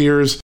 2.5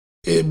 years.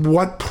 At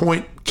what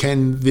point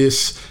can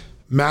this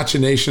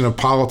machination of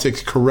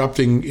politics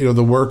corrupting,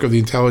 the work of the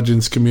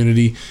intelligence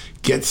community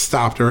get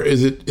stopped? Or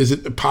is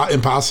it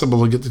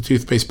impossible to get the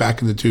toothpaste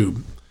back in the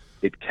tube?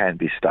 It can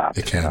be stopped.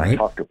 It can, and right? I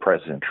talked to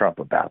President Trump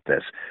about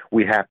this.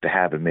 We have to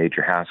have a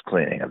major house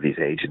cleaning of these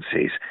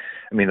agencies.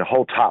 I mean, the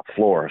whole top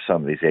floor of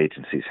some of these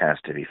agencies has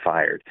to be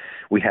fired.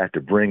 We have to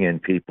bring in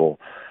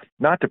people,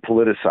 not to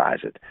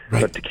politicize it,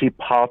 right, but to keep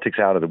politics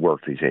out of the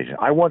work of these agencies.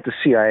 I want the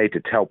CIA to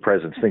tell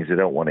presidents things they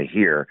don't want to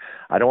hear.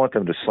 I don't want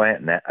them to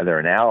slant their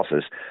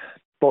analysis.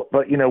 But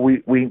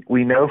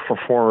we know from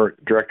former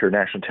Director of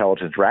National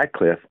Intelligence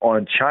Radcliffe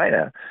on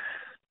China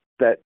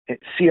that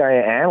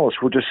CIA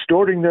analysts were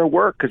distorting their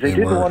work because they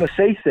didn't want to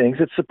say things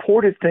that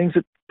supported things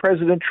that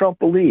President Trump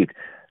believed.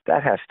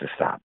 That has to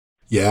stop.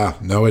 Yeah,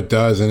 no, it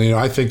does. And,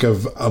 I think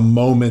of a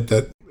moment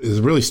that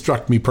has really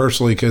struck me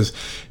personally because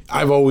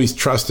I've always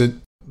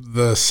trusted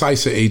the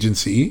CISA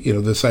agency,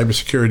 the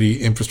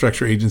Cybersecurity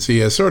Infrastructure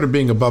Agency, as sort of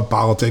being above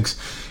politics.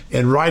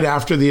 And right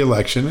after the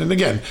election, and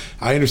again,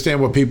 I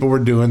understand what people were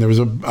doing. There was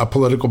a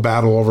political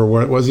battle over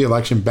where was the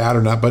election bad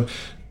or not, but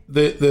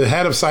the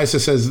head of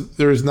CISA says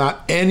there is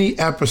not any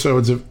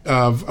episodes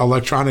of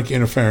electronic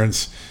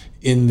interference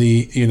in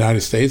the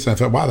United States. And I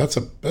thought, wow,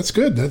 that's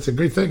good. That's a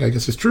great thing. I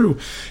guess it's true.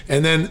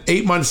 And then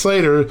 8 months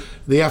later,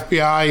 the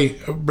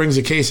FBI brings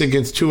a case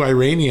against 2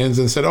 Iranians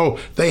and said, oh,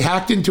 they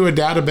hacked into a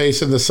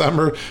database in the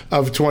summer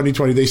of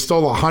 2020. They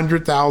stole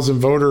 100,000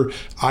 voter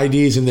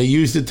IDs and they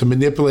used it to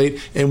manipulate.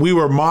 And we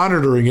were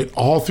monitoring it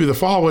all through the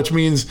fall, which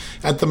means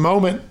at the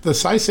moment, the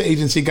CISA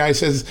agency guy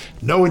says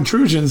no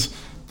intrusions.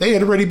 They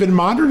had already been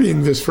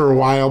monitoring this for a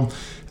while.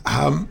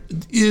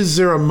 Is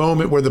there a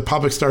moment where the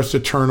public starts to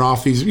turn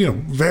off these,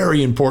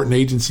 very important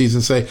agencies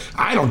and say,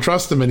 I don't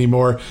trust them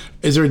anymore?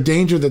 Is there a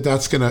danger that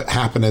that's going to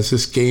happen as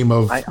this game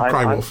of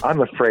cry wolf?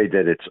 I'm afraid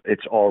that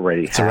it's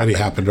already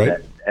happened, right?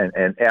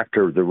 And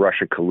after the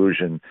Russia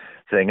collusion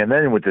thing, and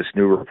then with this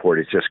new report,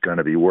 it's just going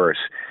to be worse.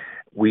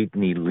 We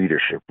need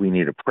leadership. We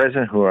need a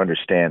president who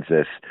understands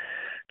this,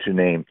 to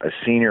name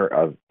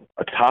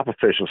a top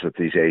officials at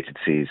these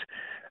agencies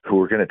who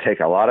are going to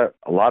take a lot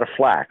of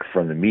flack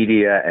from the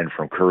media and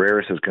from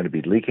careers who's going to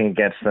be leaking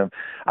against them.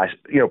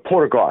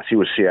 Porter Goss, he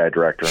was CIA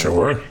director.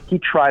 Sure. He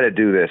tried to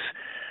do this,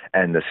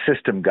 and the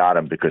system got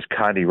him because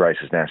Condi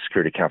Rice's National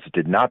Security Council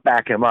did not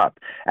back him up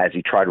as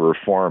he tried to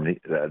reform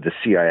the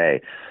CIA.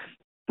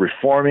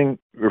 Reforming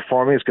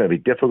is going to be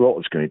difficult.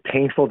 It's going to be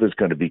painful. There's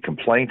going to be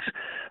complaints.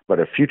 But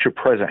a future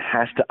president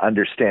has to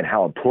understand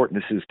how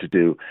important this is to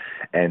do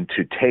and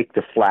to take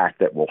the flack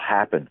that will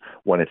happen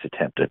when it's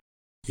attempted.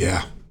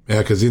 Yeah. Yeah,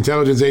 because the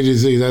intelligence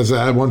agencies, as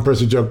one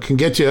person joked, can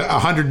get you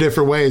 100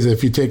 different ways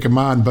if you take them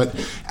on. But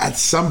at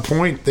some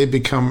point, they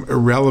become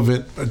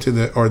irrelevant to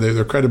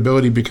their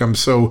credibility becomes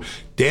so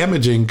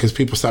damaging because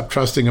people stop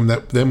trusting them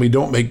that then we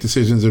don't make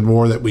decisions in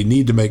war that we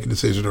need to make a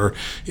decision or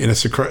in a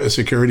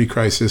security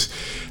crisis.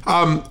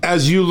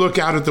 As you look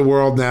out at the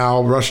world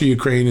now, Russia,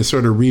 Ukraine is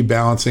sort of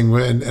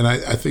rebalancing. And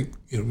I think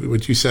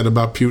what you said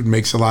about Putin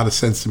makes a lot of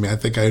sense to me. I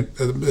think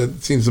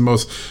it seems the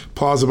most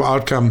plausible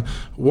outcome.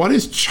 What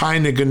is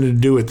China going to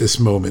do at this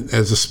moment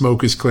as the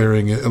smoke is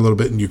clearing a little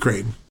bit in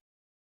Ukraine?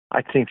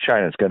 I think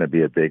China is going to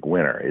be a big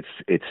winner.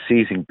 It's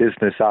seizing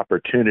business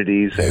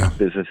opportunities as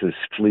businesses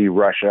flee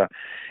Russia.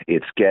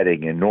 It's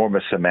getting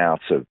enormous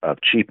amounts of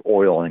cheap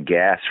oil and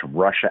gas from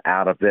Russia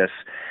out of this,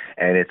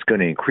 and it's going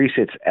to increase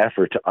its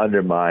effort to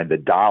undermine the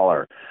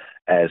dollar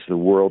as the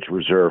world's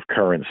reserve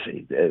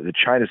currency.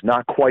 China's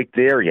not quite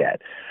there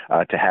yet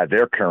to have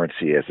their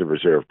currency as the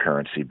reserve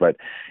currency, but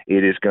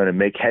it is going to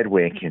make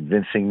headway in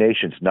convincing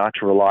nations not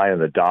to rely on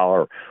the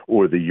dollar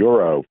or the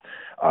euro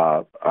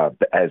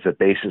as a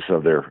basis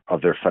of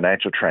their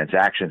financial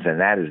transactions, and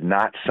that is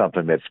not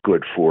something that's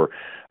good for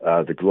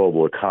the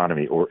global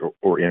economy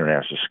or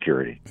international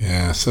security.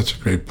 Yeah, such a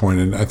great point.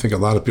 And I think a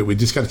lot of people, we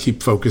just got to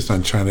keep focused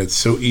on China. It's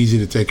so easy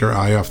to take our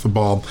eye off the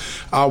ball.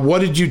 What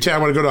did you tell? I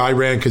want to go to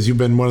Iran because you've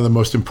been one of the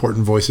most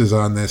important voices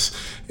on this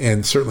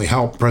and certainly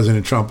helped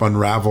President Trump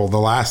unravel the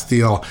last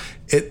deal.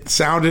 It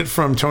sounded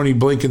from Tony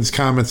Blinken's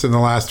comments in the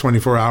last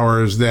 24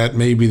 hours that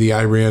maybe the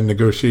Iran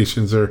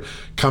negotiations are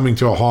coming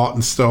to a halt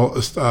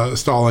and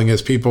stalling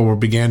as people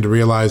began to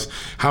realize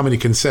how many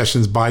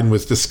concessions Biden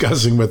was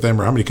discussing with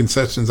them or how many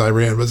concessions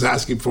Iran was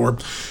asking for.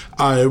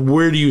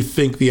 Where do you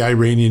think the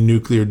Iranian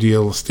nuclear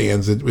deal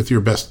stands with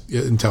your best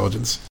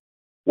intelligence?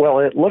 Well,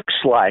 it looks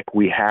like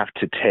we have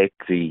to take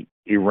the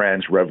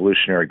Iran's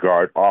Revolutionary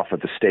Guard off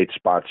of the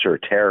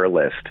state-sponsored terror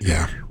list,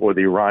 or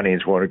the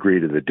Iranians won't agree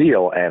to the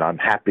deal. And I'm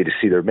happy to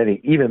see there are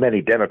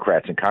many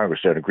Democrats in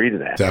Congress don't agree to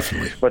that.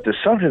 Definitely. But there's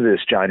something to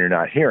this, John, you're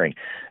not hearing.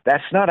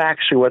 That's not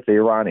actually what the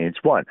Iranians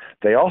want.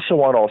 They also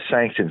want all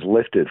sanctions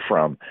lifted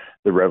from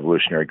the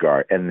Revolutionary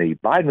Guard, and the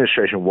Biden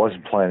administration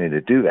wasn't planning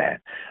to do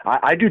that.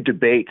 I do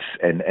debates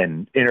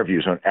and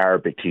interviews on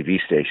Arabic TV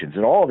stations,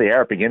 and all the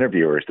Arabic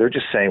interviewers, they're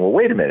just saying, well,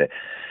 wait a minute.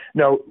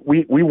 No,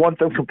 we want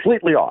them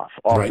completely off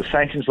right. The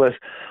sanctions list,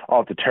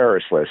 off the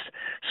terrorist list.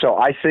 So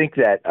I think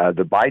that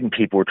the Biden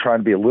people are trying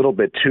to be a little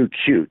bit too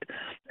cute,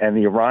 and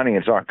the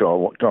Iranians are not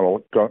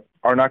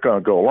going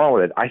to go along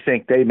with it. I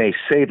think they may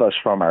save us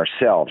from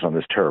ourselves on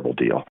this terrible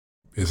deal.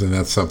 Isn't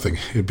that something?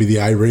 It'd be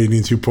the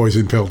Iranians who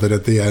poison pilled it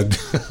at the end.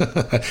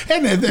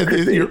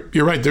 and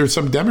you're right. There are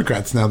some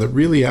Democrats now that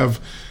really have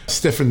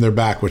stiffened their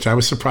back, which I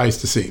was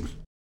surprised to see.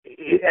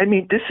 I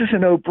mean, this is a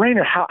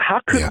no-brainer. How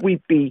could we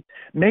be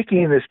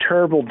making this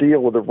terrible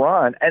deal with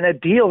Iran, and a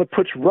deal that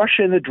puts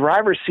Russia in the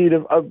driver's seat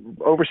of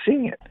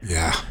overseeing it?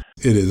 Yeah,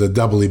 it is a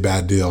doubly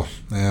bad deal.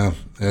 Yeah,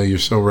 you're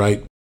so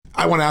right.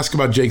 I want to ask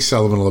about Jake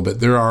Sullivan a little bit.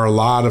 There are a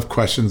lot of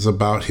questions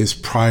about his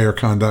prior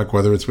conduct,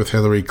 whether it's with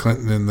Hillary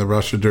Clinton and the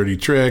Russia dirty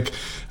trick,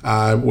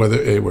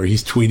 where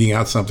he's tweeting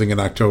out something in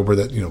October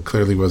that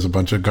clearly was a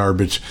bunch of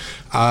garbage.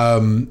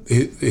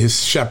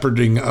 His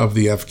shepherding of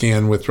the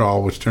Afghan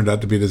withdrawal, which turned out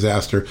to be a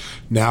disaster.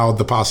 Now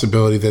the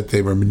possibility that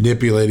they were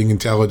manipulating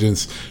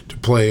intelligence to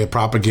play a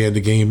propaganda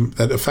game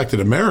that affected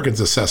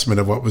Americans' assessment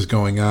of what was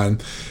going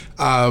on.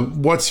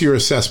 What's your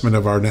assessment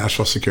of our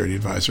national security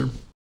advisor?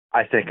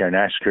 I think our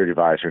National Security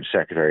Advisor and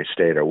Secretary of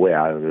State are way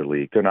out of the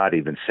league. They're not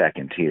even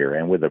second tier.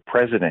 And with a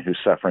president who's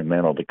suffering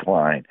mental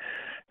decline,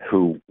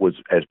 who was,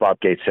 as Bob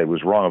Gates said,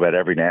 was wrong about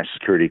every national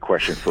security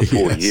question for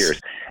 4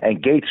 years.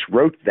 And Gates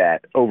wrote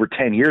that over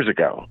 10 years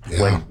ago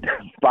when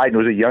Biden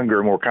was a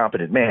younger, more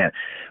competent man.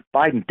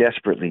 Biden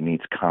desperately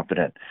needs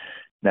competent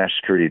national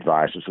security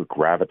advisors with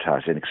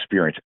gravitas and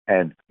experience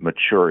and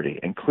maturity.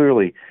 And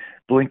clearly,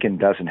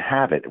 Blinken doesn't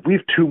have it. We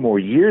have 2 more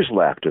years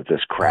left of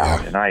this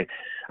crowd. And I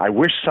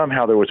wish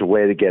somehow there was a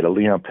way to get a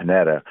Leon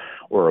Panetta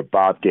or a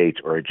Bob Gates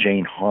or a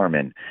Jane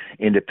Harmon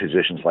into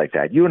positions like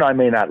that. You and I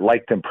may not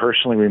like them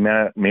personally. We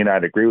may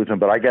not agree with them.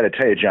 But I got to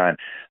tell you, John,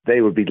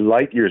 they would be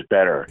light years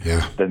better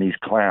than these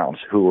clowns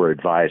who were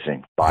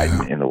advising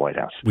Biden in the White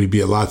House. We'd be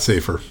a lot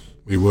safer.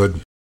 We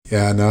would.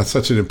 Yeah, no, it's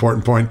such an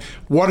important point.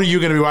 What are you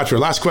going to be watching?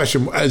 Last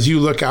question. As you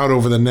look out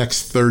over the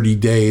next 30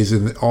 days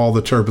and all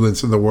the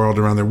turbulence in the world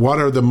around there, what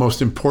are the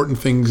most important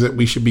things that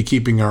we should be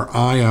keeping our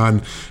eye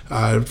on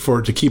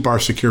to keep our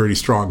security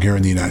strong here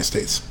in the United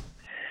States?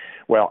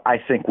 Well, I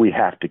think we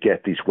have to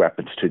get these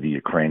weapons to the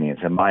Ukrainians.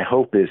 And my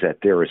hope is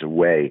that there is a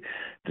way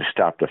to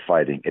stop the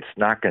fighting. It's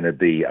not going to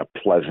be a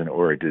pleasant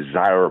or a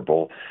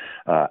desirable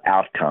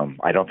outcome.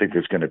 I don't think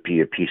there's going to be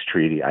a peace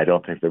treaty. I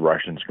don't think the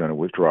Russians are going to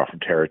withdraw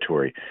from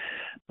territory.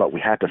 But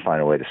we have to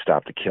find a way to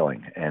stop the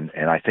killing. And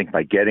I think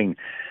by getting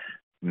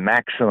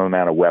maximum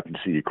amount of weapons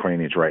to the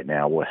Ukrainians right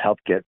now will help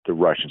get the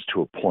Russians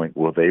to a point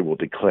where they will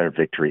declare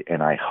victory.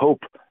 And I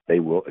hope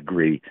they will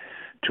agree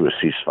to a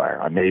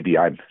ceasefire. Maybe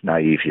I'm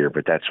naive here,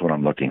 but that's what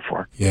I'm looking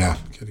for. Yeah,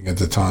 getting a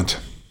detente.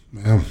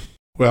 Yeah.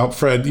 Well,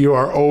 Fred, you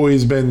are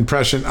always been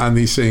prescient on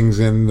these things,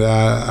 and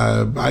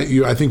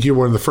I think you're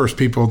one of the first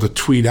people to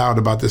tweet out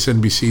about this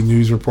NBC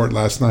News report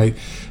last night.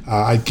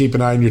 I keep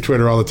an eye on your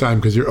Twitter all the time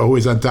because you're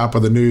always on top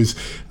of the news.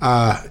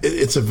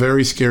 It's a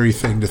very scary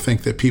thing to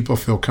think that people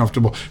feel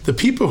comfortable. The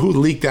people who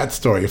leaked that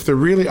story, if there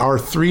really are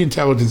 3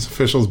 intelligence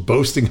officials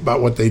boasting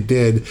about what they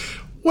did,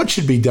 what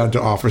should be done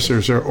to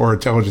officers or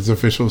intelligence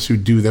officials who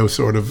do those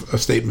sort of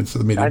statements to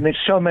the media? I think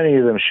so many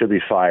of them should be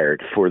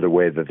fired for the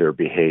way that they're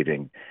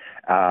behaving.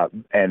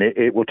 And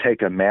it will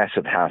take a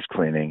massive house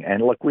cleaning.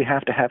 And look, we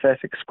have to have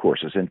ethics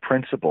courses and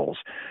principles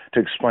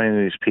to explain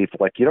to these people,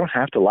 like, you don't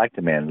have to like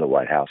the man in the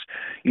White House.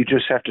 You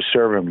just have to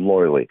serve him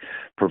loyally,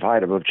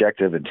 provide him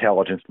objective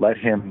intelligence, let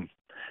him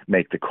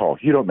make the call.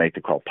 You don't make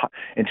the call.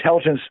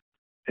 Intelligence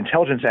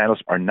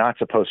analysts are not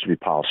supposed to be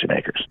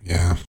policymakers.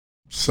 Yeah.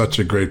 Such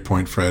a great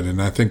point, Fred. And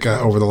I think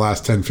over the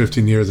last 10,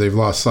 15 years, they've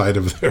lost sight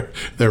of their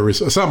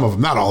some of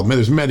them, not all of them.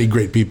 There's many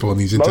great people in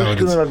these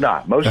intelligence. Most of them have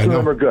not. Most of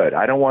them are good.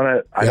 I don't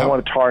want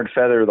to tar and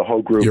feather the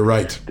whole group. You're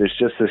right. There's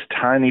just this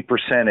tiny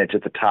percentage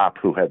at the top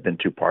who have been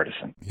too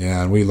partisan.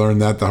 Yeah, and we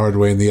learned that the hard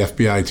way in the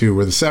FBI, too,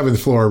 where the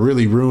 7th floor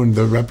really ruined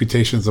the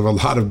reputations of a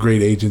lot of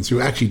great agents who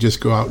actually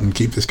just go out and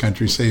keep this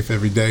country safe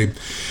every day.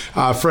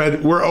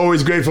 Fred, we're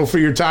always grateful for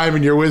your time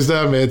and your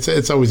wisdom.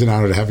 It's always an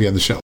honor to have you on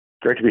the show.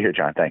 Great to be here,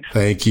 John. Thanks.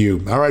 Thank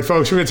you. All right,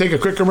 folks, we're going to take a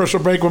quick commercial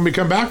break. When we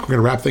come back, we're going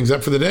to wrap things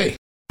up for the day.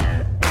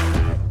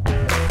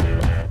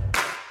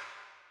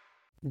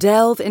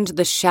 Delve into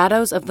the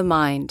shadows of the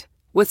mind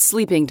with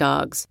Sleeping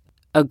Dogs,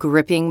 a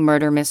gripping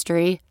murder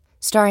mystery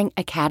starring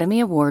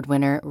Academy Award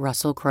winner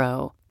Russell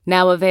Crowe.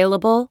 Now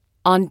available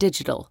on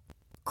digital.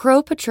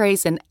 Crowe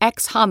portrays an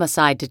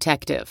ex-homicide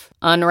detective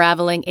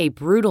unraveling a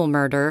brutal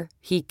murder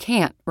he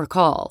can't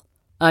recall.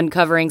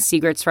 Uncovering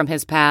secrets from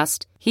his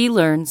past, he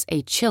learns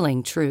a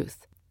chilling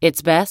truth.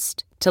 It's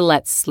best to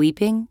let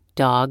sleeping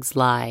dogs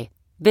lie.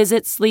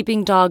 Visit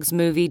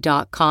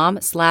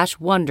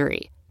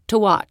sleepingdogsmovie.com/Wondery to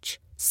watch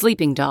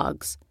Sleeping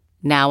Dogs,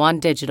 now on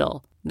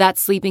digital.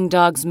 That's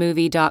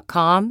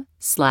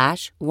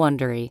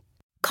sleepingdogsmovie.com/Wondery.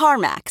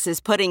 CarMax is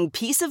putting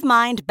peace of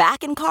mind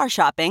back in car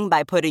shopping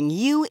by putting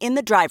you in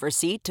the driver's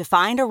seat to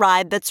find a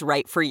ride that's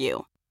right for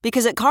you.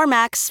 Because at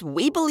CarMax,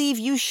 we believe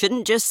you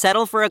shouldn't just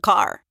settle for a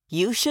car.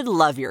 You should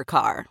love your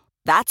car.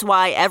 That's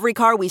why every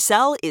car we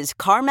sell is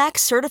CarMax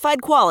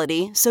certified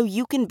quality, so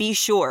you can be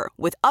sure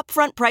with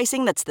upfront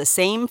pricing that's the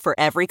same for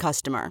every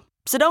customer.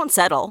 So don't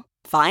settle.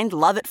 Find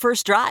love at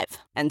first drive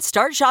and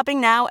start shopping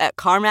now at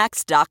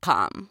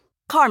CarMax.com.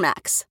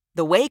 CarMax,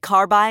 the way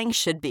car buying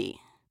should be.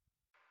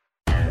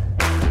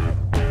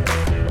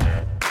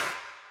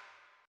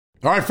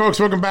 All right, folks,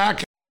 welcome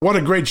back. What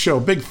a great show.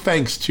 Big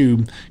thanks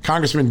to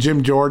Congressman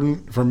Jim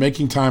Jordan for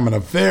making time on a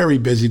very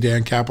busy day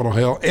on Capitol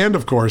Hill. And,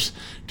 of course,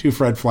 to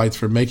Fred Fleitz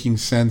for making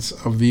sense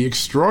of the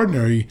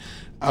extraordinary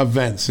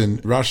events in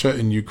Russia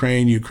and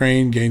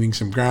Ukraine gaining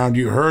some ground.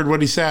 You heard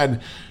what he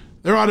said.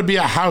 There ought to be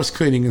a house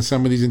cleaning in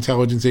some of these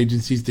intelligence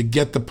agencies to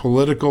get the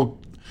political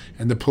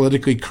and the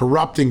politically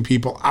corrupting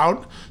people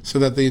out so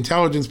that the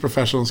intelligence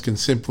professionals can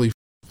simply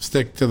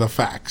stick to the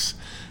facts.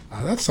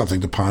 That's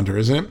something to ponder,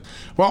 isn't it?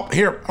 Well,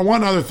 here,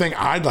 one other thing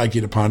I'd like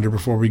you to ponder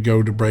before we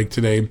go to break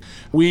today.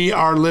 We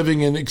are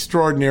living in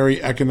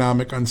extraordinary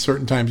economic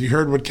uncertain times. You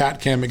heard what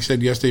Kat Cammack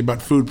said yesterday about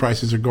food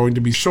prices are going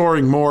to be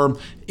soaring more,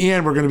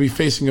 and we're going to be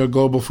facing a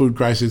global food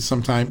crisis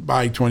sometime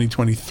by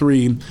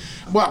 2023.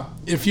 Well,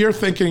 if you're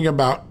thinking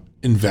about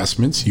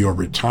investments, your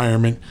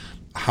retirement,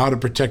 how to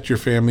protect your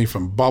family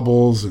from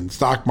bubbles and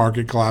stock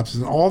market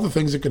collapses and all the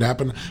things that could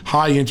happen,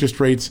 high interest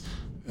rates,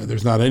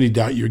 there's not any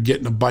doubt you're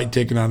getting a bite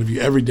taken out of you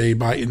every day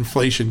by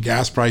inflation,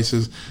 gas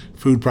prices,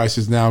 food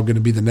prices now going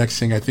to be the next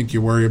thing I think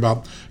you worry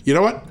about. You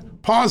know what?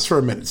 Pause for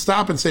a minute.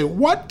 Stop and say,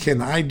 what can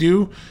I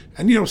do?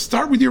 And,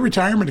 start with your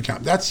retirement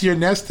account. That's your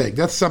nest egg.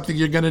 That's something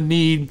you're going to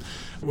need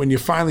when you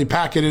finally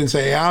pack it in and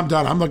say, hey, I'm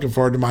done. I'm looking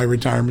forward to my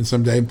retirement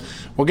someday.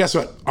 Well, guess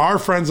what? Our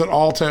friends at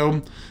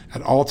Alto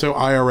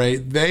IRA,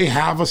 they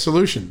have a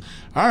solution.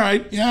 All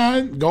right, yeah,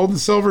 gold and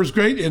silver is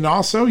great. And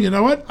also, you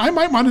know what? I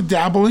might want to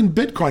dabble in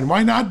Bitcoin.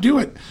 Why not do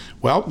it?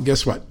 Well,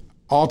 guess what?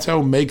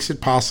 Alto makes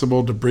it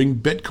possible to bring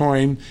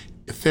Bitcoin,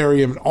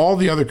 Ethereum, and all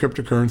the other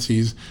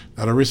cryptocurrencies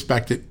that are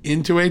respected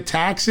into a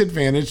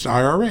tax-advantaged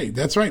IRA.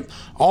 That's right.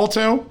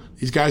 Alto,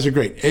 these guys are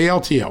great.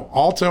 ALTO,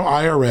 Alto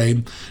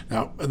IRA.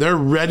 Now, they're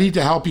ready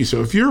to help you.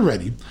 So if you're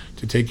ready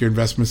to take your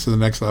investments to the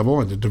next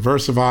level and to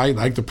diversify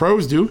like the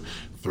pros do,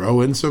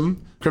 throw in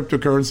some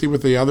cryptocurrency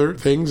with the other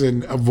things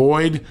and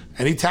avoid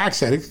any tax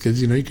headaches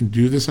because, you can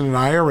do this in an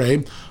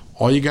IRA.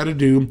 All you got to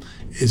do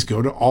is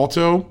go to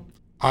altoira.com.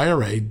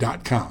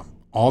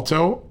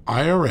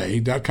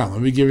 altoira.com.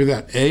 Let me give you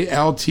that.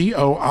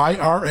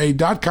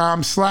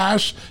 altoira.com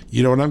 /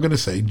 you know what I'm going to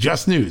say,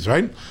 Just News,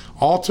 right?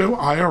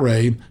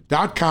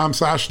 altoira.com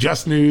 /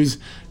 Just News.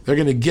 They're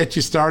going to get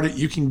you started.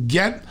 You can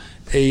get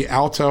a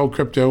Alto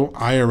crypto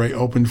IRA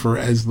open for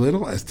as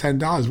little as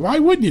 $10. Why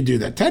wouldn't you do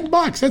that?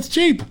 $10, that's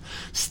cheap.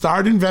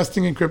 Start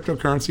investing in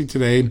cryptocurrency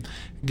today.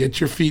 Get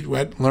your feet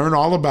wet. Learn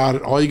all about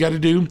it. All you got to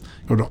do,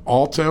 go to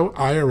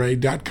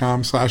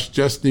altoira.com /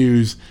 Just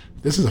News.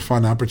 This is a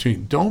fun opportunity.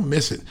 Don't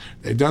miss it.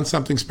 They've done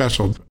something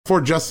special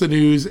for Just the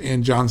News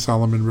and John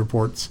Solomon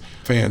Reports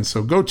fans.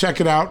 So go check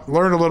it out.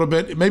 Learn a little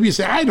bit. Maybe you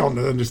say, I don't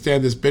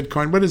understand this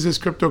Bitcoin. What is this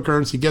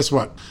cryptocurrency? Guess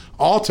what?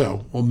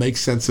 Alto will make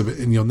sense of it.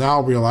 And you'll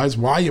now realize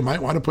why you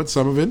might want to put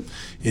some of it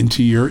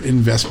into your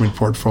investment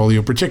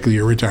portfolio, particularly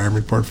your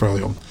retirement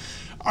portfolio.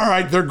 All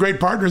right, they're great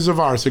partners of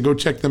ours, so go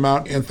check them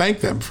out and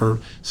thank them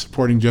for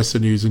supporting Just the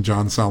News and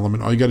John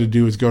Solomon. All you got to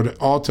do is go to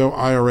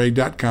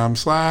altoira.com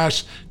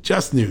 /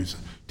 Just News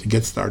to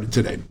get started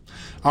today.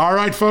 All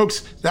right,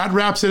 folks, that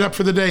wraps it up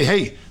for the day.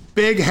 Hey,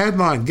 big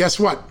headline. Guess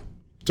what?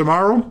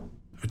 Tomorrow,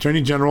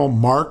 Attorney General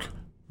Mark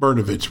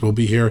Brnovich will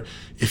be here.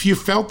 If you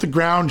felt the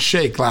ground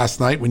shake last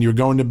night when you were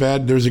going to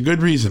bed, there's a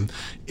good reason.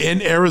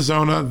 In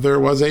Arizona, there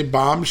was a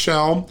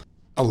bombshell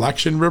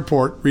election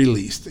report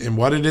released. And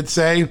what did it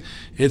say?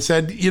 It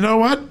said, you know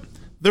what?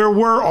 There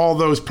were all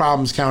those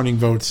problems counting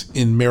votes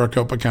in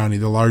Maricopa County,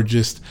 the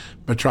largest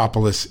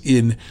metropolis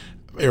in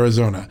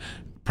Arizona.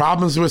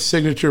 Problems with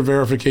signature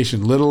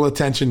verification, little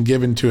attention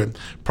given to it.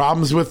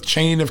 Problems with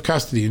chain of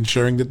custody,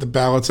 ensuring that the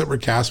ballots that were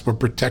cast were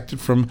protected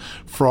from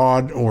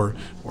fraud or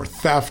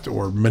theft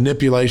or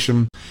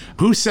manipulation.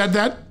 Who said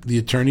that? The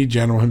Attorney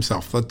General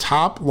himself, the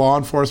top law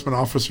enforcement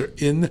officer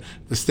in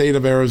the state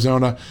of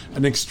Arizona.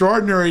 An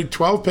extraordinary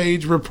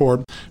 12-page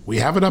report. We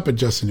have it up at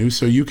Just the News,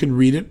 so you can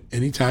read it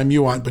anytime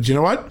you want. But you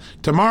know what?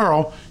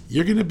 Tomorrow,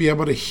 you're going to be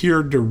able to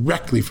hear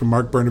directly from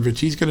Mark Brnovich.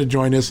 He's going to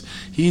join us.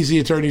 He's the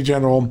Attorney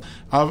General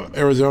of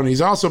Arizona.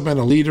 He's also been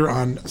a leader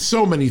on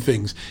so many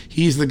things.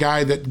 He's the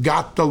guy that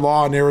got the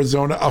law in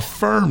Arizona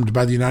affirmed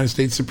by the United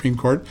States Supreme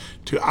Court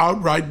to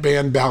outright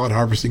ban ballot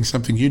harvesting,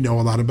 something you know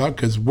a lot about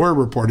because we're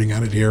reporting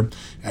on it here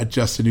at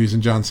Just the News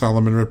and John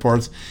Solomon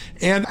Reports.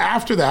 And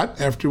after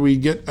that, after we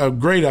get a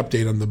great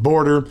update on the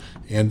border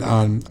and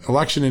on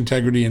election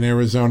integrity, Integrity in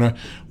Arizona.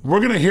 We're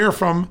going to hear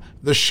from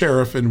the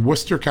sheriff in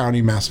Worcester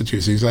County,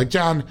 Massachusetts. He's like,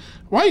 John,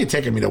 why are you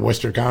taking me to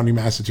Worcester County,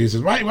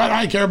 Massachusetts? Why do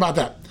I care about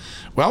that?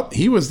 Well,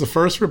 he was the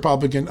first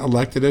Republican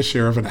elected as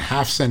sheriff in a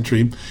half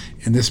century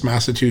in this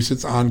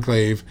Massachusetts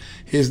enclave.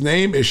 His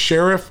name is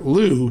Sheriff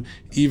Lou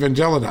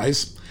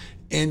Evangelides,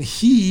 and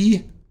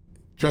he,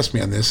 trust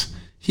me on this,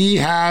 he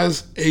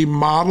has a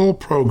model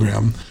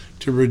program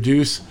to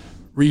reduce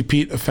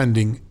repeat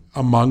offending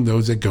among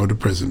those that go to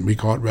prison. We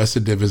call it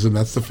recidivism.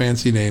 That's the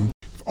fancy name.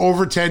 For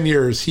over 10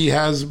 years, he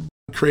has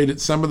created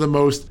some of the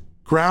most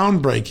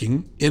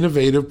groundbreaking,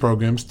 innovative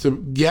programs to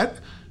get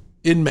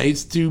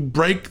inmates to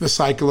break the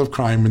cycle of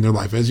crime in their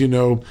life. As you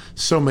know,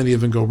 so many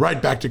of them go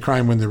right back to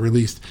crime when they're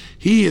released.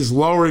 He is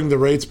lowering the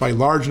rates by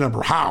large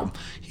number. How?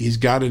 He's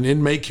got an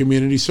inmate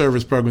community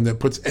service program that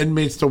puts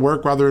inmates to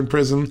work while they're in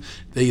prison.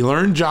 They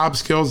learn job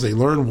skills. They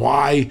learn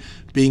why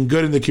being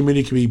good in the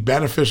community can be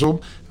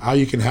beneficial, how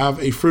you can have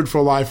a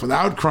fruitful life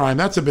without crime.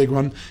 That's a big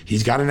one.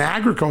 He's got an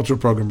agriculture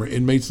program where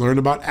inmates learn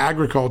about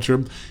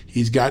agriculture.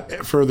 He's got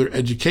further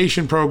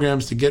education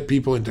programs to get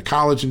people into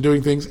college and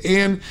doing things.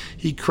 And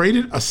he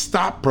created a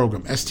STOP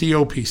program,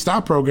 S-T-O-P,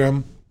 STOP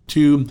program,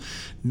 to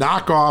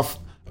knock off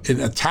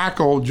and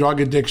tackle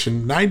drug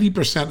addiction.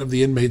 90% of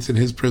the inmates in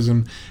his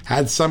prison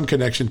had some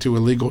connection to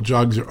illegal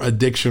drugs or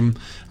addiction.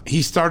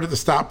 He started the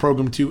STOP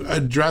program to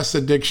address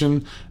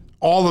addiction,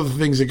 all of the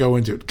things that go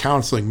into it,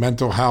 counseling,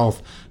 mental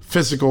health,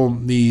 physical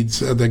needs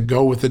that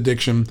go with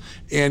addiction.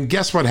 And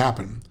guess what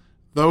happened?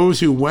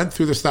 Those who went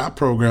through the STOP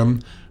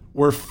program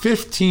were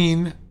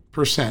 15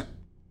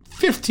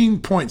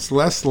 points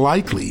less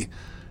likely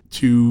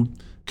to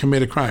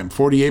commit a crime.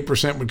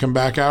 48% would come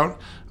back out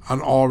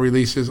on all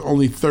releases.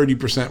 Only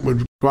 30%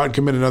 would go out and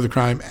commit another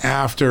crime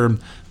after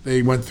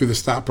they went through the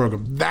STOP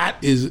program. That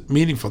is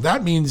meaningful.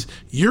 That means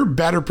you're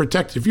better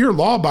protected. If you're a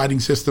law-abiding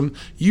system,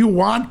 you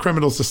want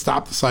criminals to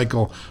stop the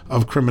cycle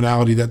of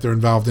criminality that they're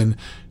involved in.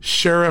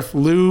 Sheriff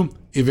Lou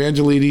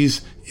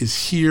Evangelides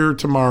is here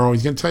tomorrow.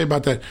 He's going to tell you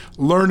about that.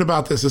 Learn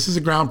about this. This is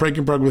a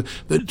groundbreaking program.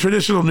 The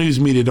traditional news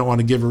media don't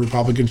want to give a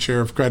Republican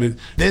sheriff credit.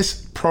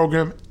 This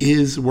program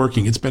is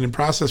working. It's been in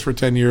process for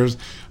 10 years.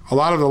 A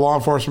lot of the law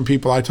enforcement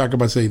people I talk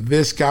about say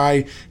this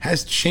guy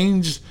has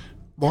changed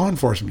law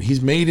enforcement.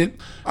 He's made it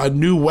a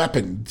new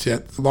weapon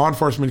that law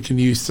enforcement can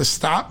use to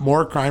stop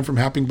more crime from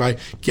happening by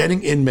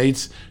getting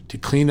inmates to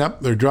clean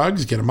up their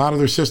drugs, get them out of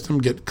their system,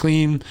 get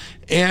clean,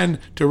 and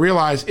to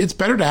realize it's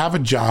better to have a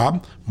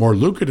job, more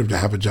lucrative to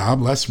have a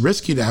job, less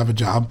risky to have a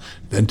job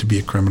than to be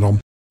a criminal.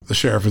 The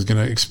sheriff is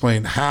going to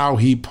explain how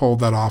he pulled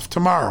that off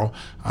tomorrow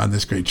on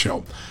this great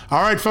show.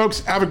 All right,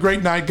 folks, have a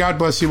great night. God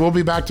bless you. We'll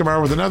be back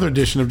tomorrow with another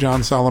edition of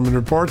John Solomon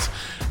Reports,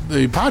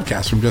 the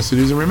podcast from Just the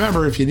News. And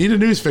remember, if you need a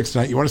news fix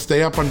tonight, you want to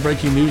stay up on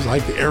breaking news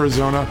like the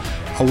Arizona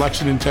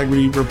election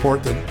integrity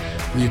report that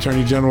the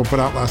Attorney General put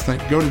out last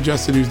night, go to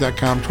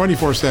justthenews.com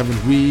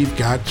 24/7. We've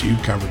got you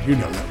covered. You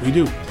know that. We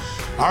do.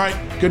 All right,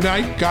 good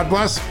night. God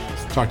bless.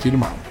 Talk to you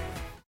tomorrow.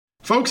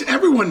 Folks,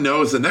 everyone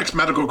knows the next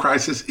medical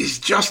crisis is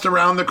just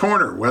around the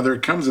corner, whether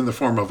it comes in the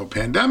form of a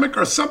pandemic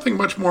or something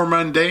much more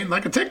mundane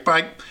like a tick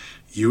bite.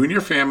 You and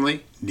your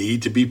family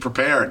need to be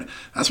prepared.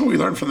 That's what we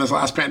learned from this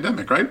last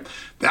pandemic, right?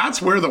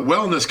 That's where the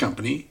Wellness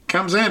Company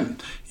comes in.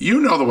 You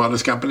know the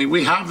Wellness Company.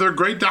 We have their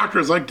great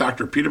doctors like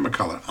Dr. Peter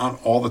McCullough on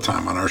all the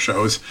time on our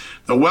shows.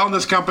 The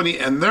Wellness Company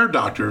and their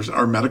doctors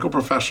are medical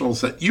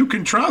professionals that you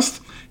can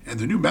trust, and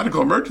the new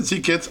medical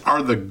emergency kits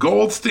are the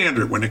gold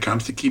standard when it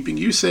comes to keeping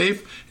you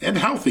safe and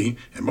healthy,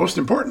 and most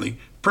importantly,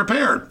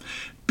 prepared.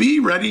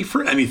 Be ready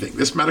for anything.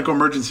 This medical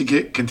emergency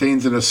kit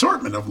contains an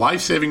assortment of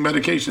life-saving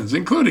medications,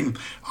 including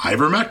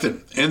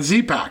ivermectin and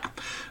Z-Pak.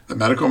 The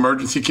medical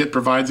emergency kit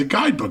provides a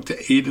guidebook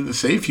to aid in the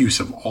safe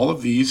use of all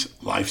of these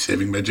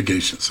life-saving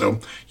medications, so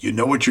you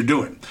know what you're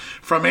doing.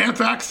 From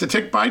anthrax to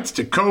tick bites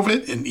to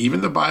COVID and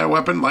even the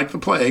bioweapon like the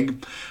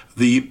plague,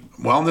 the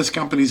Wellness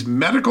Company's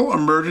medical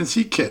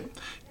emergency kit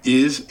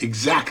is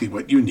exactly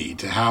what you need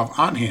to have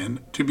on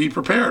hand to be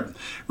prepared.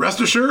 Rest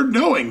assured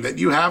knowing that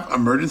you have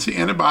emergency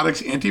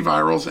antibiotics,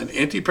 antivirals, and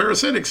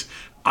antiparasitics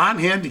on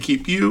hand to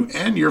keep you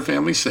and your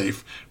family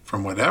safe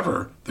from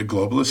whatever the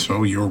globalists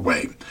throw your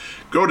way.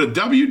 Go to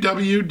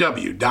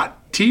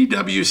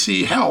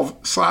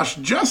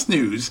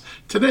www.twchealth/justnews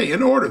today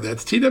and order.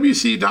 That's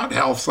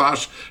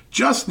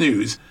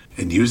twc.health/justnews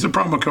and use the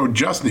promo code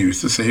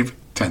JUSTNEWS to save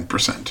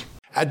 10%.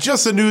 At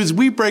Just the News,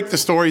 we break the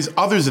stories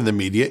others in the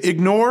media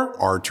ignore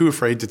or are too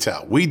afraid to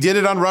tell. We did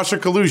it on Russia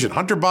collusion,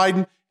 Hunter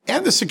Biden,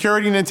 and the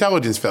security and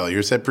intelligence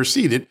failures that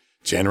preceded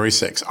January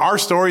 6th. Our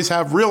stories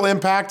have real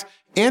impact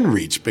and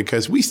reach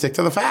because we stick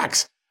to the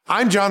facts.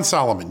 I'm John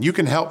Solomon. You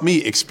can help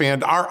me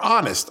expand our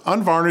honest,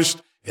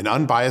 unvarnished, and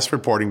unbiased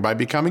reporting by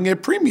becoming a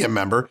premium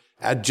member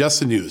at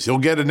Just the News. You'll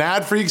get an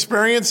ad-free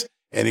experience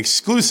and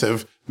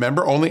exclusive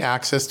member-only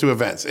access to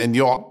events, and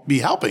you'll be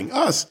helping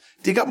us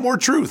dig up more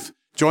truth.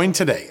 Join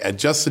today at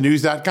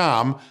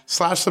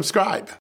justthenews.com/subscribe.